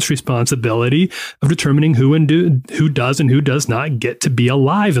enormous responsibility of determining who does and who does not get to be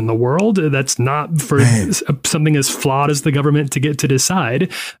alive in the world. That's not for something as flawed as the government to get to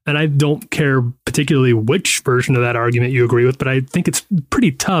decide. And I don't care particularly which version of that argument you agree with, but I think it's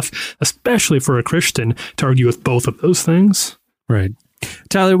pretty tough, especially for a Christian, to argue with both of those things. Right.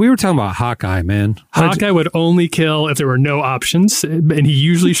 Tyler, we were talking about Hawkeye, man. Hawkeye would only kill if there were no options, and he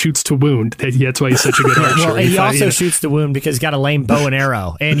usually shoots to wound. That's why he's such a good archer. Well, he also shoots to wound because he's got a lame bow and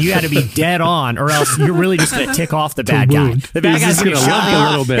arrow, and you got to be dead on, or else you're really just going to tick off the bad guy. The bad guy's going to love you a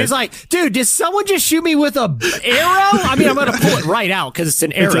little bit. It's like, dude, did someone just shoot me with a arrow? I mean, I'm going to pull it right out because it's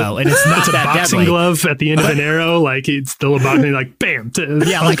an arrow, and it's not it's that a boxing deadly. Glove at the end of an arrow, like it's still a boxing, like bam.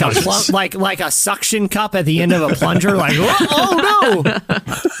 Yeah, like a suction cup at the end of a plunger, like oh no.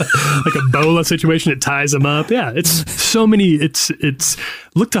 Like a bola situation, it ties him up. Yeah, it's so many. It's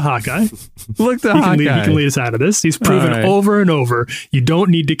look to Hawkeye. Look to He Hawkeye. can lead us out of this. He's proven over and over you don't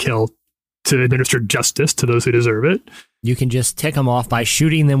need to kill to administer justice to those who deserve it. You can just tick them off by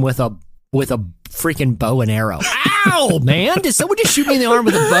shooting them with a freaking bow and arrow. Ow, man! Did someone just shoot me in the arm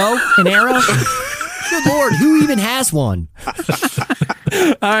with a bow and arrow? Good Lord, who even has one? All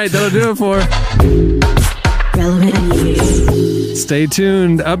right, that'll do it for Relevant News. Stay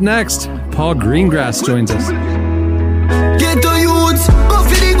tuned. Up next, Paul Greengrass joins us. Get to youths, go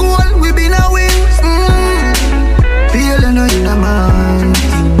for the goal, we been a win. Feel in the mind.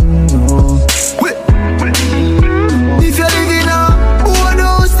 If you're living a board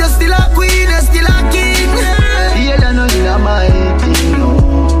house, you're still a queen, you're still a king. Feel in the mind.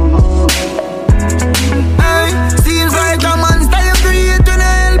 Seems like a monster you create to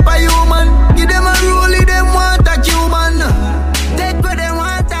help a human. Give them a rule, them want a human. Take what they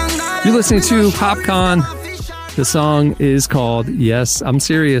want and God. You're listening to PopCon. The song is called Yes, I'm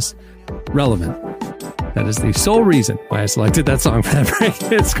Serious, Relevant. That is the sole reason why I selected that song for that break.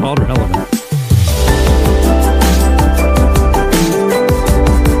 It's called Relevant.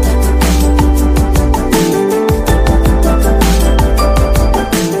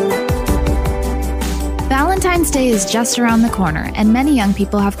 Valentine's Day is just around the corner, and many young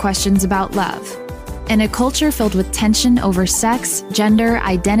people have questions about love. In a culture filled with tension over sex, gender,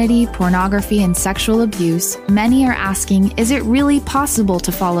 identity, pornography, and sexual abuse, many are asking, is it really possible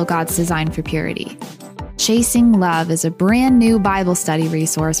to follow God's design for purity? Chasing Love is a brand new Bible study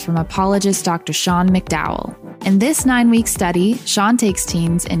resource from apologist Dr. Sean McDowell. In this 9-week study, Sean takes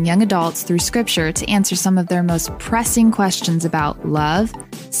teens and young adults through scripture to answer some of their most pressing questions about love,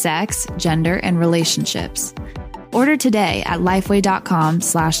 sex, gender, and relationships. Order today at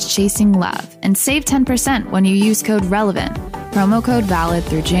lifeway.com/chasinglove and save 10% when you use code RELEVANT. Promo code valid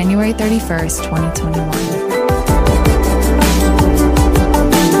through January 31st, 2021.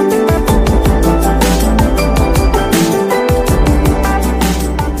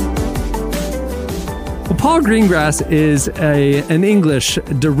 Paul Greengrass is an English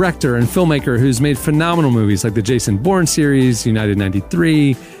director and filmmaker who's made phenomenal movies like the Jason Bourne series, United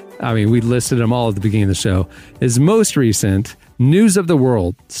 93. I mean, we listed them all at the beginning of the show. His most recent, News of the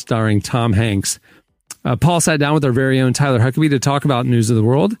World, starring Tom Hanks. Paul sat down with our very own Tyler Huckabee to talk about News of the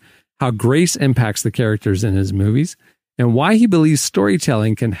World, how grace impacts the characters in his movies, and why he believes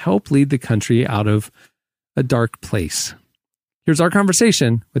storytelling can help lead the country out of a dark place. Here's our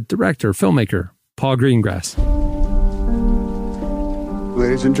conversation with director, filmmaker, Paul Greengrass.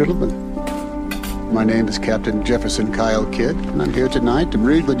 Ladies and gentlemen, my name is Captain Jefferson Kyle Kidd, and I'm here tonight to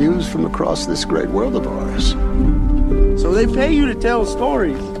read the news from across this great world of ours. So they pay you to tell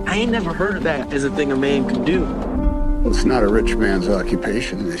stories. I ain't never heard of that as a thing a man can do. Well, it's not a rich man's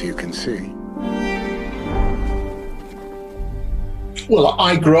occupation, as you can see. Well,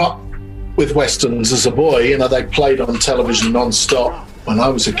 I grew up with Westerns as a boy. You know, they played on television non-stop when I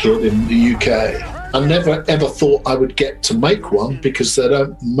was a kid in the UK. I never ever thought I would get to make one because they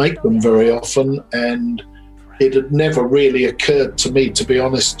don't make them very often, and it had never really occurred to me, to be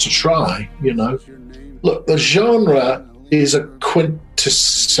honest, to try, you know. Look, the genre is a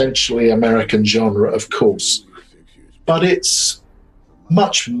quintessentially American genre, of course, but it's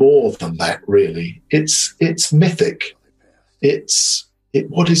much more than that, really. It's mythic.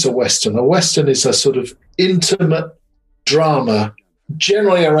 What is a Western? A Western is a sort of intimate drama,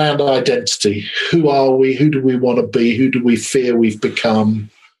 generally around identity. Who are we? Who do we want to be? Who do we fear we've become?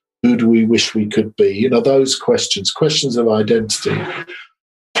 Who do we wish we could be? You know, those questions of identity,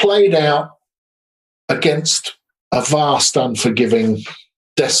 played out against a vast, unforgiving,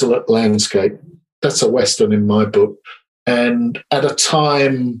 desolate landscape. That's a Western in my book. And at a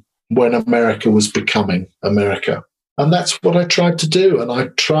time when America was becoming America. And that's what I tried to do. And I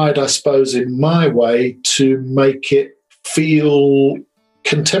tried, I suppose, in my way to make it feel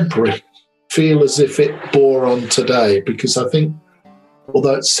contemporary, feel as if it bore on today. Because I think,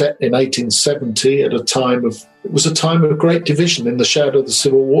 although it's set in 1870 it was a time of great division in the shadow of the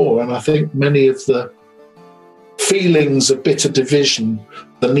Civil War. And I think many of the feelings of bitter division,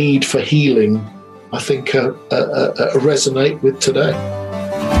 the need for healing, I think, resonate with today.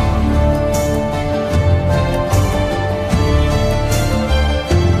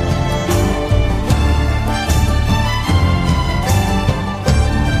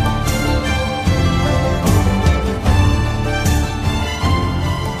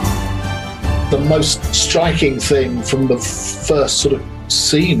 The most striking thing from the first sort of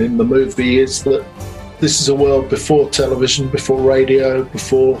scene in the movie is that this is a world before television, before radio,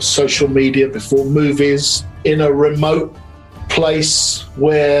 before social media, before movies, in a remote place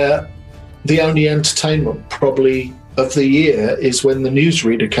where the only entertainment probably of the year is when the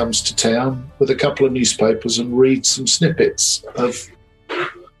newsreader comes to town with a couple of newspapers and reads some snippets of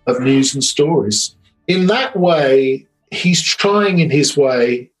news and stories. In that way, he's trying in his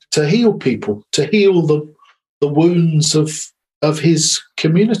way to heal people, to heal the wounds of his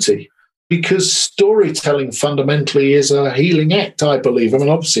community. Because storytelling fundamentally is a healing act, I believe. I mean,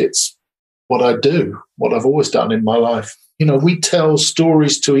 obviously, it's what I do, what I've always done in my life. You know, we tell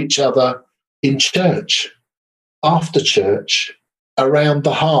stories to each other in church, after church, around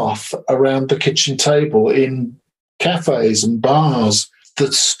the hearth, around the kitchen table, in cafes and bars.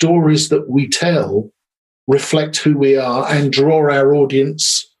 The stories that we tell reflect who we are and draw our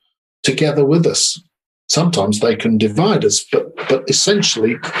audience together with us. Sometimes they can divide us, but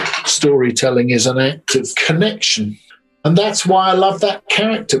essentially storytelling is an act of connection. And that's why I love that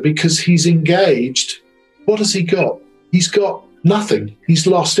character, because he's engaged. What has he got? He's got nothing. He's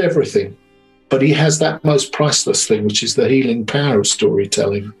lost everything. But he has that most priceless thing, which is the healing power of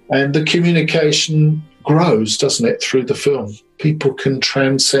storytelling. And the communication grows, doesn't it, through the film? People can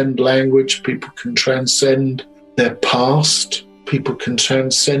transcend language. People can transcend their past. People can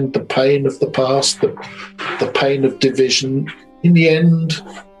transcend the pain of the past, the pain of division. In the end,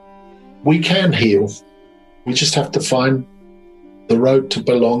 we can heal. We just have to find the road to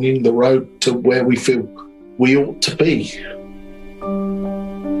belonging, the road to where we feel we ought to be.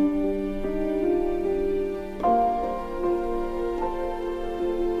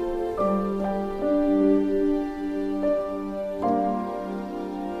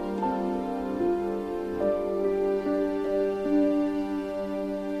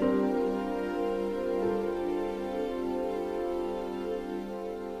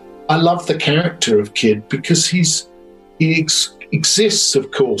 I love the character of Kid because he exists,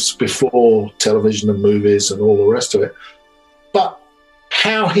 of course, before television and movies and all the rest of it. But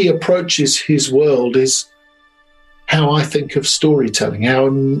how he approaches his world is how I think of storytelling. How,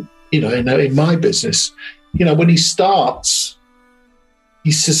 in my business, when he starts,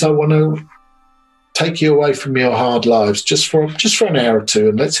 he says, "I want to take you away from your hard lives just for an hour or two,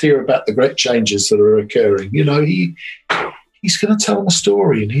 and let's hear about the great changes that are occurring." He's going to tell them a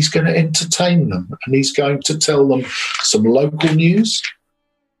story, and he's going to entertain them, and he's going to tell them some local news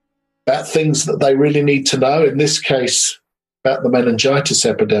about things that they really need to know, in this case, about the meningitis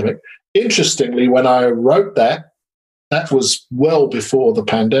epidemic. Interestingly, when I wrote that was well before the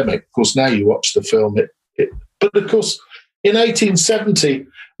pandemic. Of course, now you watch the film, but of course, in 1870,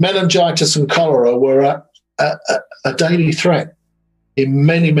 meningitis and cholera were a daily threat in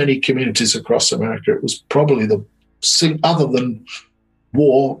many, many communities across America. It was probably other than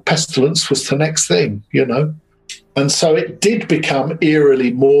war, pestilence was the next thing, And so it did become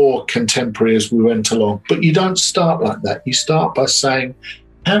eerily more contemporary as we went along. But you don't start like that. You start by saying,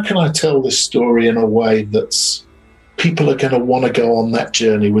 how can I tell this story in a way that's people are going to want to go on that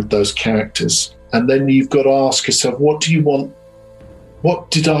journey with those characters? And then you've got to ask yourself, what do you want?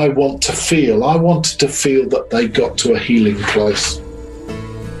 What did I want to feel? I wanted to feel that they got to a healing place.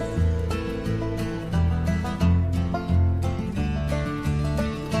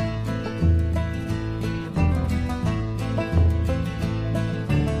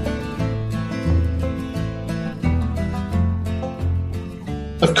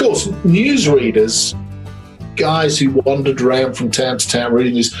 Of course, newsreaders, guys who wandered around from town to town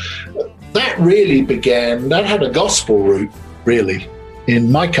reading news, that had a gospel route, really.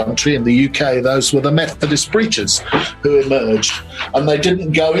 In my country, in the UK, those were the Methodist preachers who emerged. And they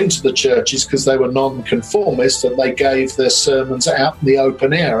didn't go into the churches because they were non-conformist, and they gave their sermons out in the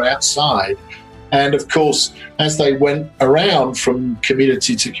open air outside. And of course, as they went around from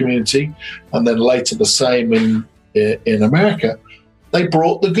community to community, and then later the same in America, they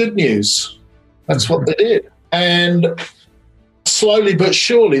brought the good news. That's what they did. And slowly but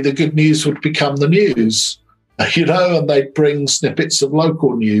surely, the good news would become the news, and they'd bring snippets of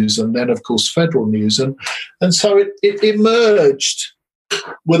local news and then, of course, federal news. And so it emerged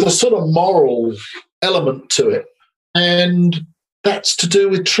with a sort of moral element to it. And that's to do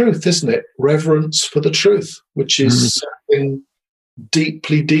with truth, isn't it? Reverence for the truth, which is something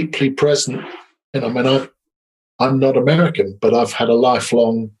deeply, deeply present I mean, I'm not American, but I've had a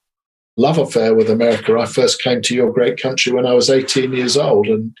lifelong love affair with America. I first came to your great country when I was 18 years old,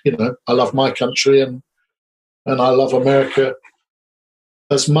 and I love my country and I love America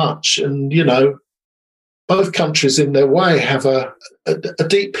as much. And both countries in their way have a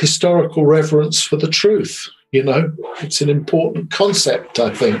deep historical reverence for the truth. It's an important concept,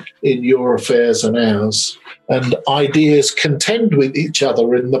 I think, in your affairs and ours. And ideas contend with each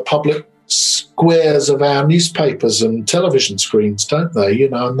other in the public squares of our newspapers and television screens, don't they?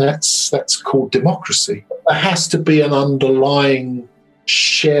 And that's called democracy. There has to be an underlying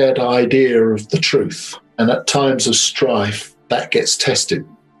shared idea of the truth. And at times of strife, that gets tested.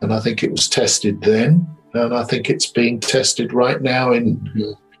 And I think it was tested then. And I think it's being tested right now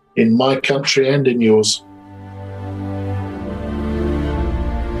in my country and in yours.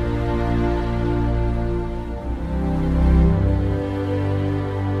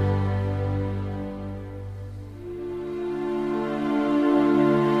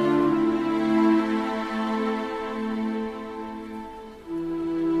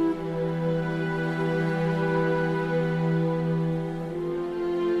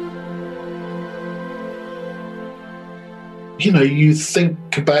 You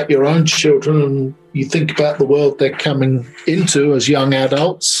think about your own children and you think about the world they're coming into as young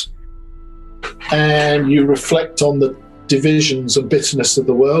adults, and you reflect on the divisions and bitterness of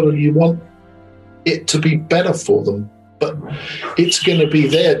the world, and you want it to be better for them. But it's going to be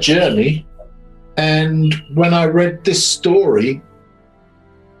their journey. And when I read this story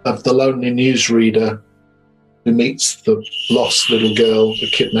of the lonely newsreader who meets the lost little girl, the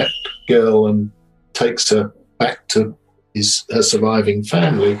kidnapped girl, and takes her back to her surviving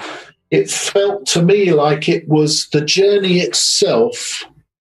family, it felt to me like it was the journey itself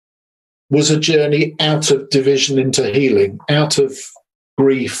was a journey out of division into healing, out of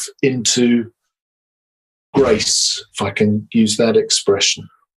grief into grace, if I can use that expression,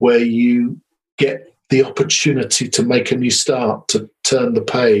 where you get the opportunity to make a new start, to turn the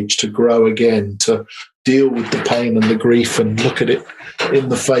page, to grow again, to deal with the pain and the grief and look at it in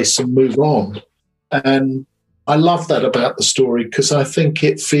the face and move on. And I love that about the story because I think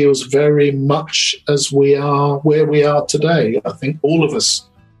it feels very much as we are where we are today. I think all of us,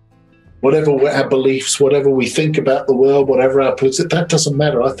 whatever our beliefs, whatever we think about the world, whatever our politics, that doesn't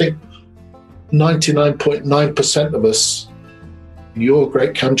matter. I think 99.9% of us, in your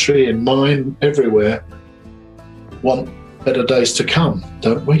great country, in mine, everywhere, want better days to come,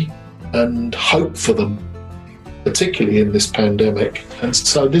 don't we? And hope for them, particularly in this pandemic. And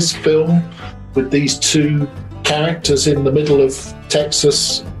so this film, with these two characters in the middle of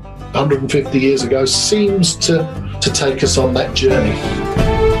Texas 150 years ago, seems to take us on that journey.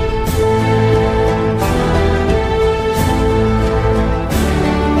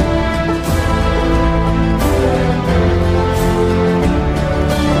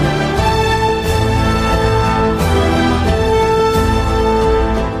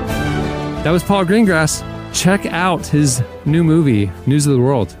 That was Paul Greengrass. Check out his new movie, News of the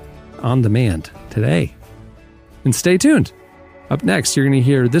World, on demand today. And stay tuned. Up next, you're going to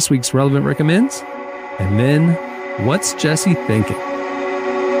hear this week's Relevant Recommends, and then What's Jesse Thinking?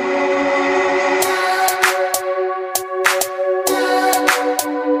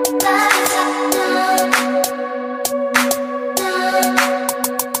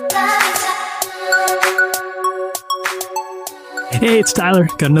 Hey, it's Tyler.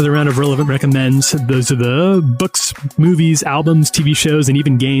 Got another round of Relevant Recommends. Those are the books, movies, albums, TV shows, and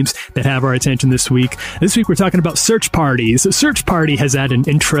even games that have our attention this week. This week, we're talking about Search Parties. Search Party has had an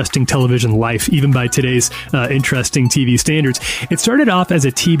interesting television life, even by today's interesting TV standards. It started off as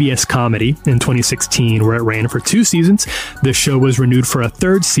a TBS comedy in 2016, where it ran for 2 seasons. The show was renewed for a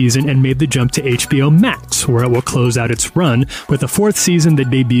 3rd season and made the jump to HBO Max, where it will close out its run with a 4th season that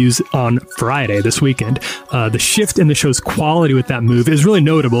debuts on Friday, this weekend. The shift in the show's quality with that move is really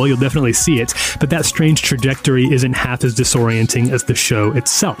notable. You'll definitely see it, but that strange trajectory isn't half as disorienting as the show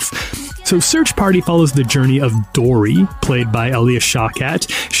itself. So Search Party follows the journey of Dory, played by Aaliyah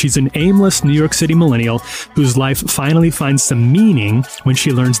Shawkat. She's an aimless New York City millennial whose life finally finds some meaning when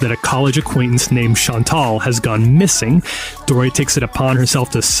she learns that a college acquaintance named Chantal has gone missing. Dory takes it upon herself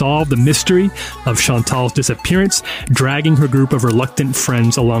to solve the mystery of Chantal's disappearance, dragging her group of reluctant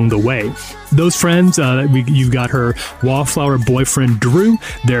friends along the way. Those friends, you've got her wallflower boyfriend Drew,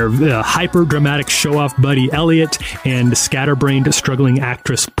 their hyper-dramatic show-off buddy Elliot, and scatterbrained struggling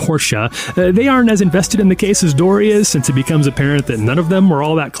actress Portia. They aren't as invested in the case as Dory is, since it becomes apparent that none of them were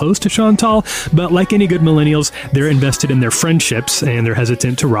all that close to Chantal, but like any good millennials, they're invested in their friendships and they're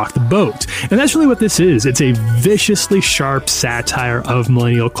hesitant to rock the boat. And that's really what this is. It's a viciously sharp satire of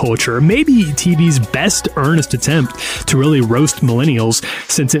millennial culture, maybe TV's best earnest attempt to really roast millennials,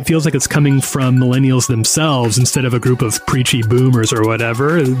 since it feels like it's coming from millennials themselves instead of a group of preachy boomers or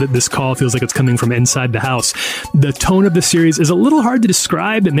whatever. This call feels like it's coming from inside the house. The tone of the series is a little hard to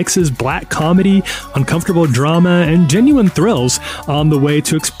describe. It mixes black comedy, uncomfortable drama, and genuine thrills on the way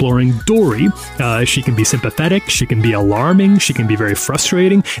to exploring Dory. She can be sympathetic, she can be alarming, she can be very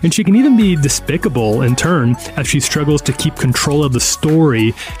frustrating, and she can even be despicable in turn as she struggles to keep control of the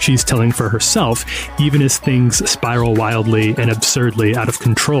story she's telling for herself, even as things spiral wildly and absurdly out of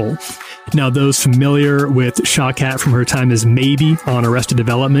control. Now, those familiar with Shawkat from her time as Maybe on Arrested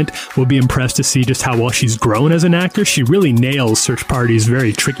Development will be impressed to see just how well she's grown as an actor. She really nails Search Party's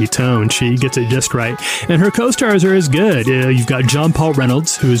very tricky tone. She gets it just right. And her co-stars are as good. You've got John Paul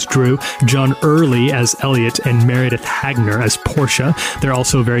Reynolds, who is Drew, John Early as Elliot, and Meredith Hagner as Portia. They're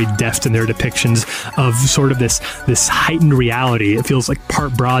also very deft in their depictions of sort of this heightened reality. It feels like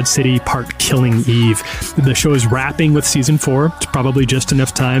part Broad City, part Killing Eve. The show is wrapping with season 4. It's probably just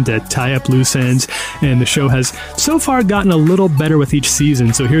enough time to tie up loose ends, and the show has so far gotten a little better with each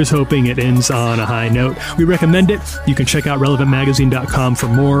season, so here's hoping it ends on a high note. We recommend it. You can check out relevantmagazine.com for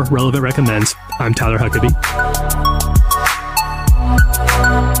more Relevant Recommends. I'm Tyler Huckabee.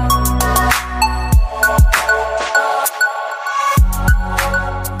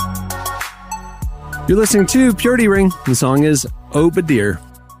 You're listening to Purity Ring. The song is Obadir.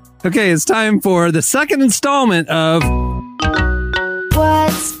 Okay, it's time for the second installment of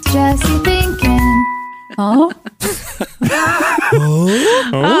What's Jesse thinking? Oh.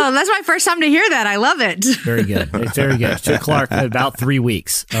 Oh, that's my first time to hear that. I love it. Very good. It's very good. It took Clark about 3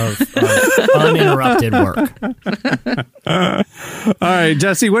 weeks of uninterrupted work. All right,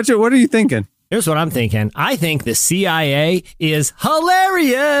 Jesse, what are you thinking? Here's what I'm thinking. I think the CIA is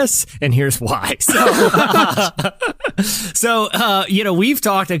hilarious, and here's why. So, we've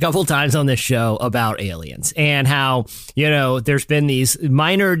talked a couple times on this show about aliens and how, there's been these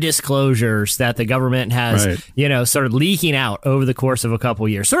minor disclosures that the government has, started leaking out over the course of a couple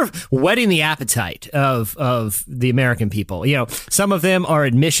years, sort of whetting the appetite of the American people. Some of them are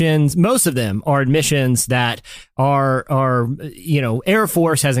admissions. Most of them are admissions that are Air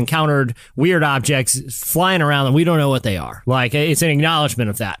Force has encountered weird objects flying around and we don't know what they are. Like, it's an acknowledgement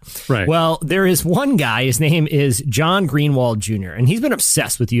of that. Right. Well, there is one guy, his name is John Greenwald Jr., and he's been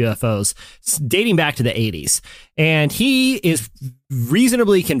obsessed with UFOs dating back to the 80s. And he is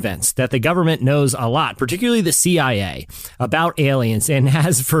reasonably convinced that the government knows a lot, particularly the CIA, about aliens, and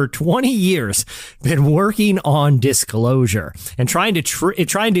has for 20 years been working on disclosure and trying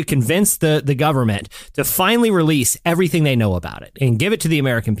to convince the government to finally release everything they know about it and give it to the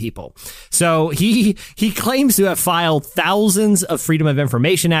American people. So he claims to have filed thousands of Freedom of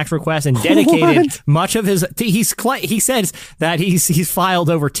Information Act requests and dedicated much of his. He says that he's filed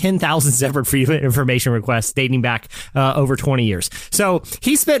over 10,000 separate Freedom of Information requests dating back over 20 years. So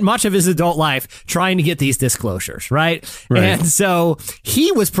he spent much of his adult life trying to get these disclosures, right? And so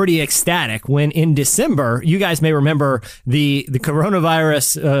he was pretty ecstatic when in December, you guys may remember the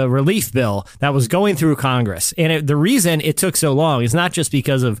coronavirus relief bill that was going through Congress. And the reason it took so long is not just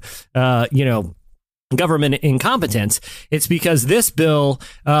because of, government incompetence. It's because this bill,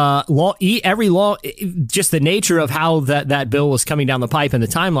 every law, just the nature of how that bill was coming down the pipe and the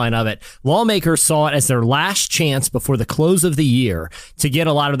timeline of it, lawmakers saw it as their last chance before the close of the year to get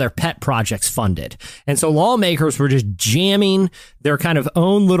a lot of their pet projects funded. And so lawmakers were just jamming their kind of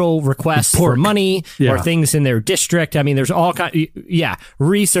own little requests for money or things in their district. I mean, there's all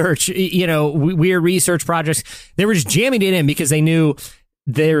research, weird research projects. They were just jamming it in because they knew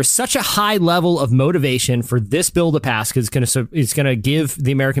there's such a high level of motivation for this bill to pass because it's going to give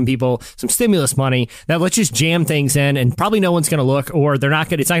the American people some stimulus money that let's just jam things in and probably no one's going to look, or it's not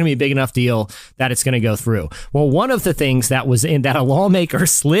going to be a big enough deal that it's going to go through. Well, one of the things that was in that a lawmaker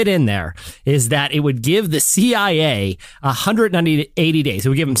slid in there is that it would give the CIA 180 days. It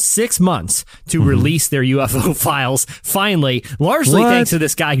would give them 6 months to release their UFO files finally, largely thanks to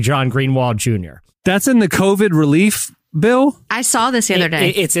this guy, John Greenwald Jr. That's in the COVID relief bill? I saw this the other day.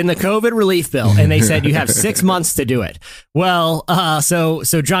 It's in the COVID relief bill, and they said you have 6 months to do it. Well, so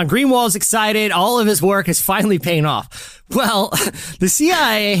John Greenwald's excited. All of his work is finally paying off. Well, the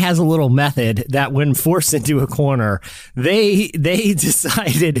CIA has a little method that when forced into a corner, they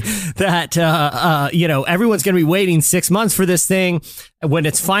decided that, everyone's going to be waiting 6 months for this thing. When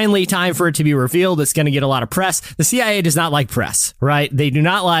it's finally time for it to be revealed, it's going to get a lot of press. The CIA does not like press, right? They do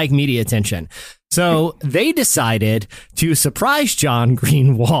not like media attention. So they decided to surprise John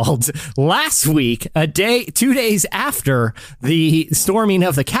Greenwald last week, 2 days after the storming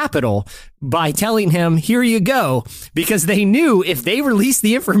of the Capitol, by telling him, here you go, because they knew if they released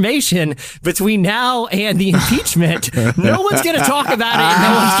the information between now and the impeachment, no one's going to talk about it and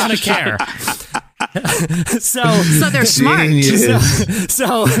no one's going to care. So they're smart.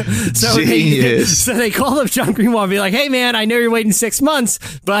 So they called up John Greenwald and be like, hey man, I know you're waiting 6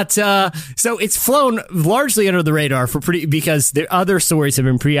 months, but so it's flown largely under the radar because the other stories have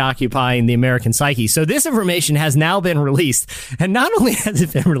been preoccupying the American psyche. So this information has now been released, and not only has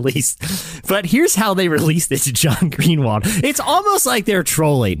it been released, but here's how they released it to John Greenwald. It's almost like they're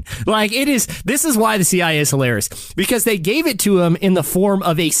trolling. Like it is. This is why the CIA is hilarious, because they gave it to him in the form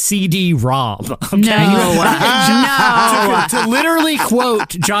of a CD-ROM. Okay? No. To literally quote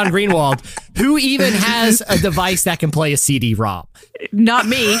John Greenwald, who even has a device that can play a CD-ROM? Not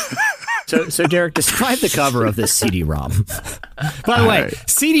me. So Derek, describe the cover of this CD-ROM. By the way,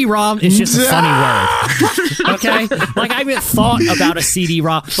 CD-ROM is just a funny word. Okay? Like, I haven't thought about a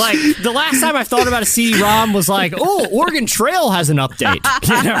CD-ROM. Like, the last time I thought about a CD-ROM was like, oh, Oregon Trail has an update.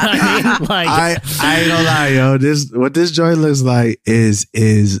 You know what I mean? Like, I ain't gonna lie, yo. What this joint looks like is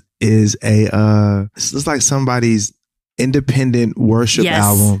it's like somebody's independent worship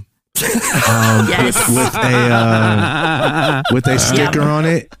album. With a sticker on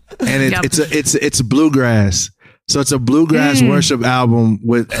it, and it's bluegrass. So it's a bluegrass worship album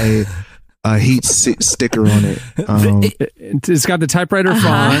with a heat sticker on it. It's got the typewriter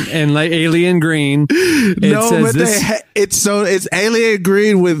font and like alien green. It's alien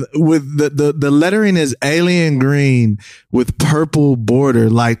green with the lettering is alien green with purple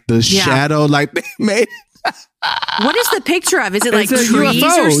border, like the shadow, like they made. What is the picture of? Is it like it's trees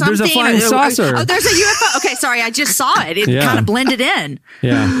UFO. or something? There's a flying saucer. Oh, there's a UFO. Okay, sorry, I just saw it. It kind of blended in.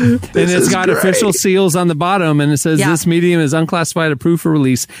 Yeah. And it's got official seals on the bottom, and it says this medium is unclassified, approved for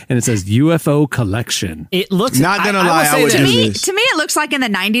release, and it says UFO collection. It looks... Not gonna lie, I would do this. To me, it looks like in the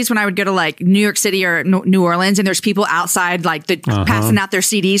 90s when I would go to like New York City or New Orleans, and there's people outside like passing out their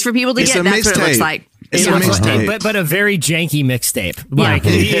CDs for people to get. That's what it looks like. It's a mixtape, but a very janky mixtape. Like,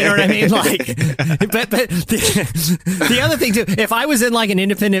 you know what I mean? Like, but the other thing too, if I was in like an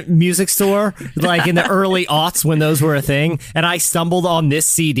independent music store, like in the early aughts when those were a thing, and I stumbled on this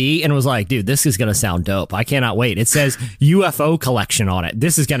CD and was like, dude, this is gonna sound dope. I cannot wait. It says UFO collection on it.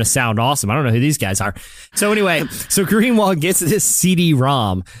 This is gonna sound awesome. I don't know who these guys are. So anyway, so Greenwald gets this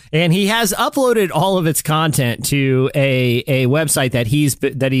CD-ROM, and he has uploaded all of its content to a website that he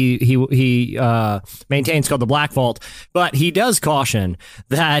maintains called the Black Vault, but he does caution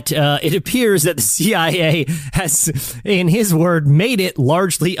that it appears that the CIA has, in his word, made it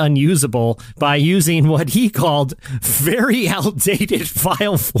largely unusable by using what he called very outdated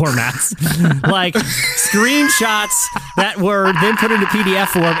file formats, like screenshots that were then put into PDF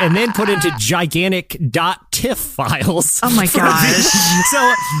form and then put into gigantic .tiff files. Oh my gosh.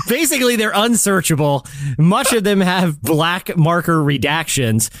 So basically they're unsearchable. Much of them have black marker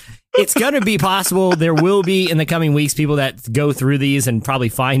redactions. It's going to be possible. There will be in the coming weeks people that go through these and probably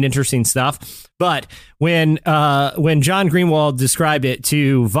find interesting stuff. But when John Greenwald described it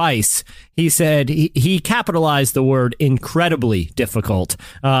to Vice, he said he capitalized the word incredibly difficult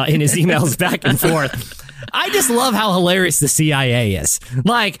in his emails back and forth. I just love how hilarious the CIA is.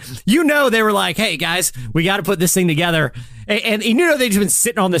 Like, they were like, hey, guys, we got to put this thing together. And they'd just been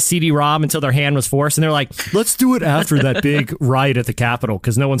sitting on the CD-ROM until their hand was forced. And they're like, let's do it after that big riot at the Capitol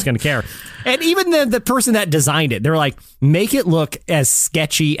because no one's going to care. And even the person that designed it, they're like, make it look as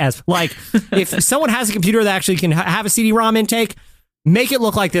sketchy as, like, if someone has a computer that actually can have a CD-ROM intake, make it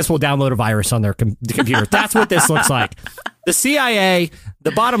look like this will download a virus on their computer. That's what this looks like. The CIA,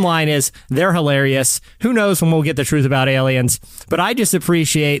 the bottom line is they're hilarious. Who knows when we'll get the truth about aliens, but I just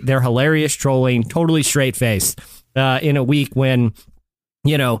appreciate their hilarious trolling, totally straight-faced, in a week when,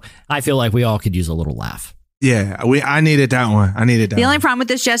 I feel like we all could use a little laugh. Yeah, I needed that one. The only problem with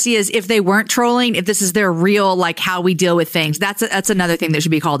this, Jesse, is if they weren't trolling, if this is their real, like, how we deal with things, that's another thing that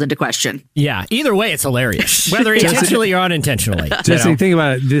should be called into question. Yeah, either way, it's hilarious, whether intentionally or unintentionally. Jesse, think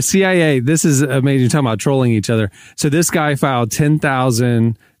about it. The CIA, this is amazing. You're talking about trolling each other. So this guy filed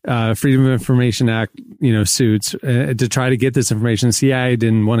 10,000 Freedom of Information Act, suits to try to get this information. CIA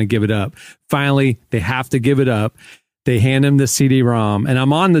didn't want to give it up. Finally, they have to give it up. They hand him the CD-ROM, and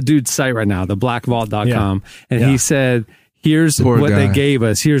I'm on the dude's site right now, the blackvault.com, and he said, here's what they gave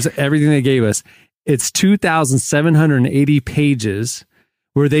us. Here's everything they gave us. It's 2,780 pages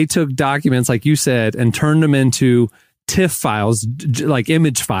where they took documents, like you said, and turned them into TIFF files, like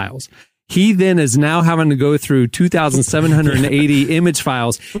image files. He then is now having to go through 2,780 image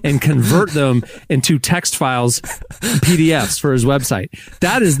files and convert them into text files, PDFs for his website.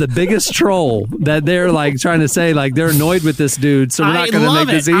 That is the biggest troll that they're like trying to say, like they're annoyed with this dude, so we're not going to make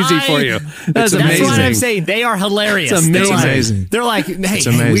this easy for you. That's amazing. That's what I'm saying. They are hilarious. It's amazing. They're like,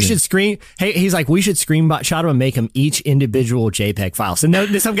 hey, we should screen. Hey, he's like, we should screenshot them and make them each individual JPEG files. And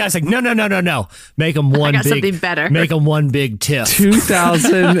some guy's like, no. Make them one big. Something better. Make them one big TIFF.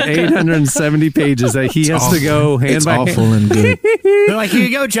 2,870 pages that he has to go hand by hand. It's awful and good. They're like, here you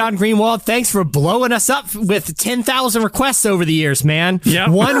go, John Greenwald. Thanks for blowing us up with 10,000 requests over the years, man. Yep.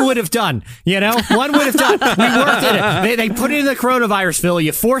 One would have done. One would have done. We worked at it. They put it in the coronavirus bill.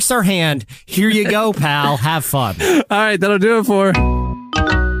 You forced our hand. Here you go, pal. Have fun. All right, that'll do it for.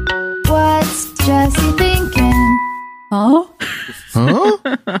 What's Jesse thinking? Huh?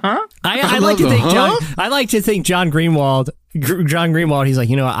 I like to think I like to think John Greenwald. He's like,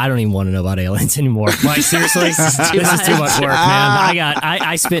 I don't even want to know about aliens anymore. Like, seriously, this is too much work, man.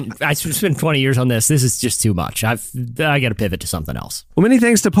 I spent 20 years on this. This is just too much. I got to pivot to something else. Well, many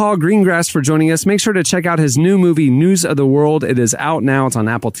thanks to Paul Greengrass for joining us. Make sure to check out his new movie, News of the World. It is out now. It's on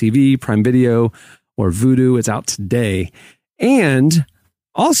Apple TV, Prime Video, or Vudu. It's out today. And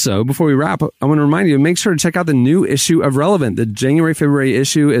also, before we wrap, I want to remind you, make sure to check out the new issue of Relevant. The January-February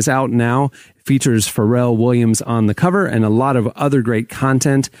issue is out now. It features Pharrell Williams on the cover and a lot of other great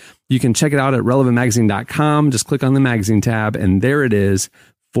content. You can check it out at relevantmagazine.com. Just click on the magazine tab, and there it is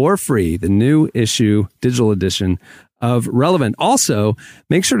for free, the new issue, digital edition of Relevant. Also,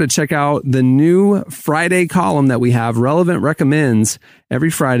 make sure to check out the new Friday column that we have, Relevant Recommends,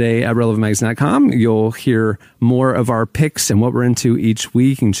 every Friday at relevantmagazine.com. You'll hear more of our picks and what we're into each week.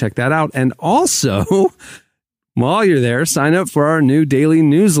 You can check that out. And also, while you're there, sign up for our new daily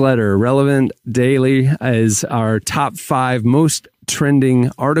newsletter. Relevant Daily is our top 5 most trending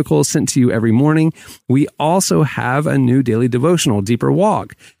articles sent to you every morning. We also have a new daily devotional, Deeper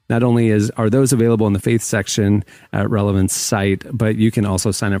Walk. Not only are those available in the faith section at Relevant's site, but you can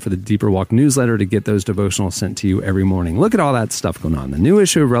also sign up for the Deeper Walk newsletter to get those devotionals sent to you every morning. Look at all that stuff going on. The new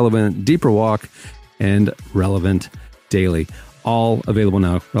issue of Relevant, Deeper Walk, and Relevant Daily. All available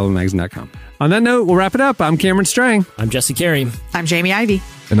now at relevantmagazine.com. On that note, we'll wrap it up. I'm Cameron Strang. I'm Jesse Carey. I'm Jamie Ivey.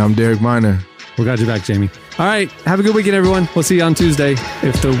 And I'm Derek Miner. We're glad you're back, Jamie. All right. Have a good weekend, everyone. We'll see you on Tuesday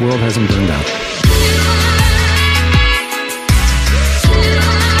if the world hasn't burned down.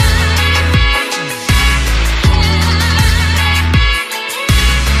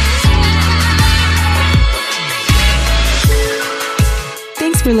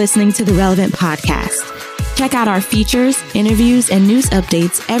 Thanks for listening to the Relevant Podcast. Check out our features, interviews, and news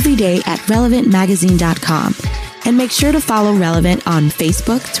updates every day at relevantmagazine.com. And make sure to follow Relevant on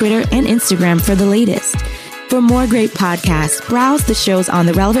Facebook, Twitter, and Instagram for the latest. For more great podcasts, browse the shows on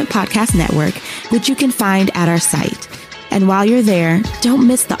the Relevant Podcast Network, which you can find at our site. And while you're there, don't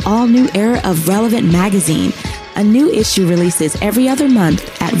miss the all-new era of Relevant Magazine. A new issue releases every other month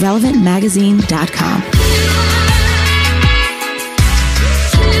at relevantmagazine.com.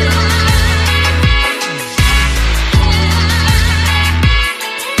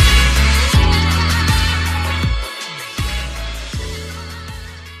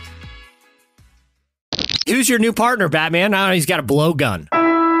 Who's your new partner, Batman? I don't know, he's got a blowgun.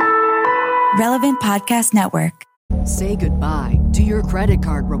 Relevant Podcast Network. Say goodbye to your credit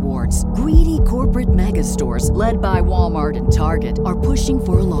card rewards. Greedy corporate mega stores, led by Walmart and Target, are pushing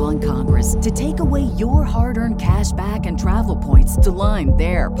for a law in Congress to take away your hard-earned cash back and travel points to line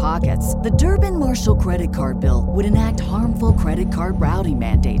their pockets. The Durbin-Marshall credit card bill would enact harmful credit card routing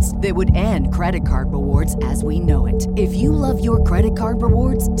mandates that would end credit card rewards as we know it. If you love your credit card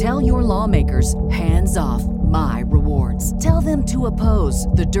rewards, tell your lawmakers, hands off my rewards. Tell them to oppose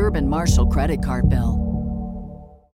the Durbin-Marshall credit card bill.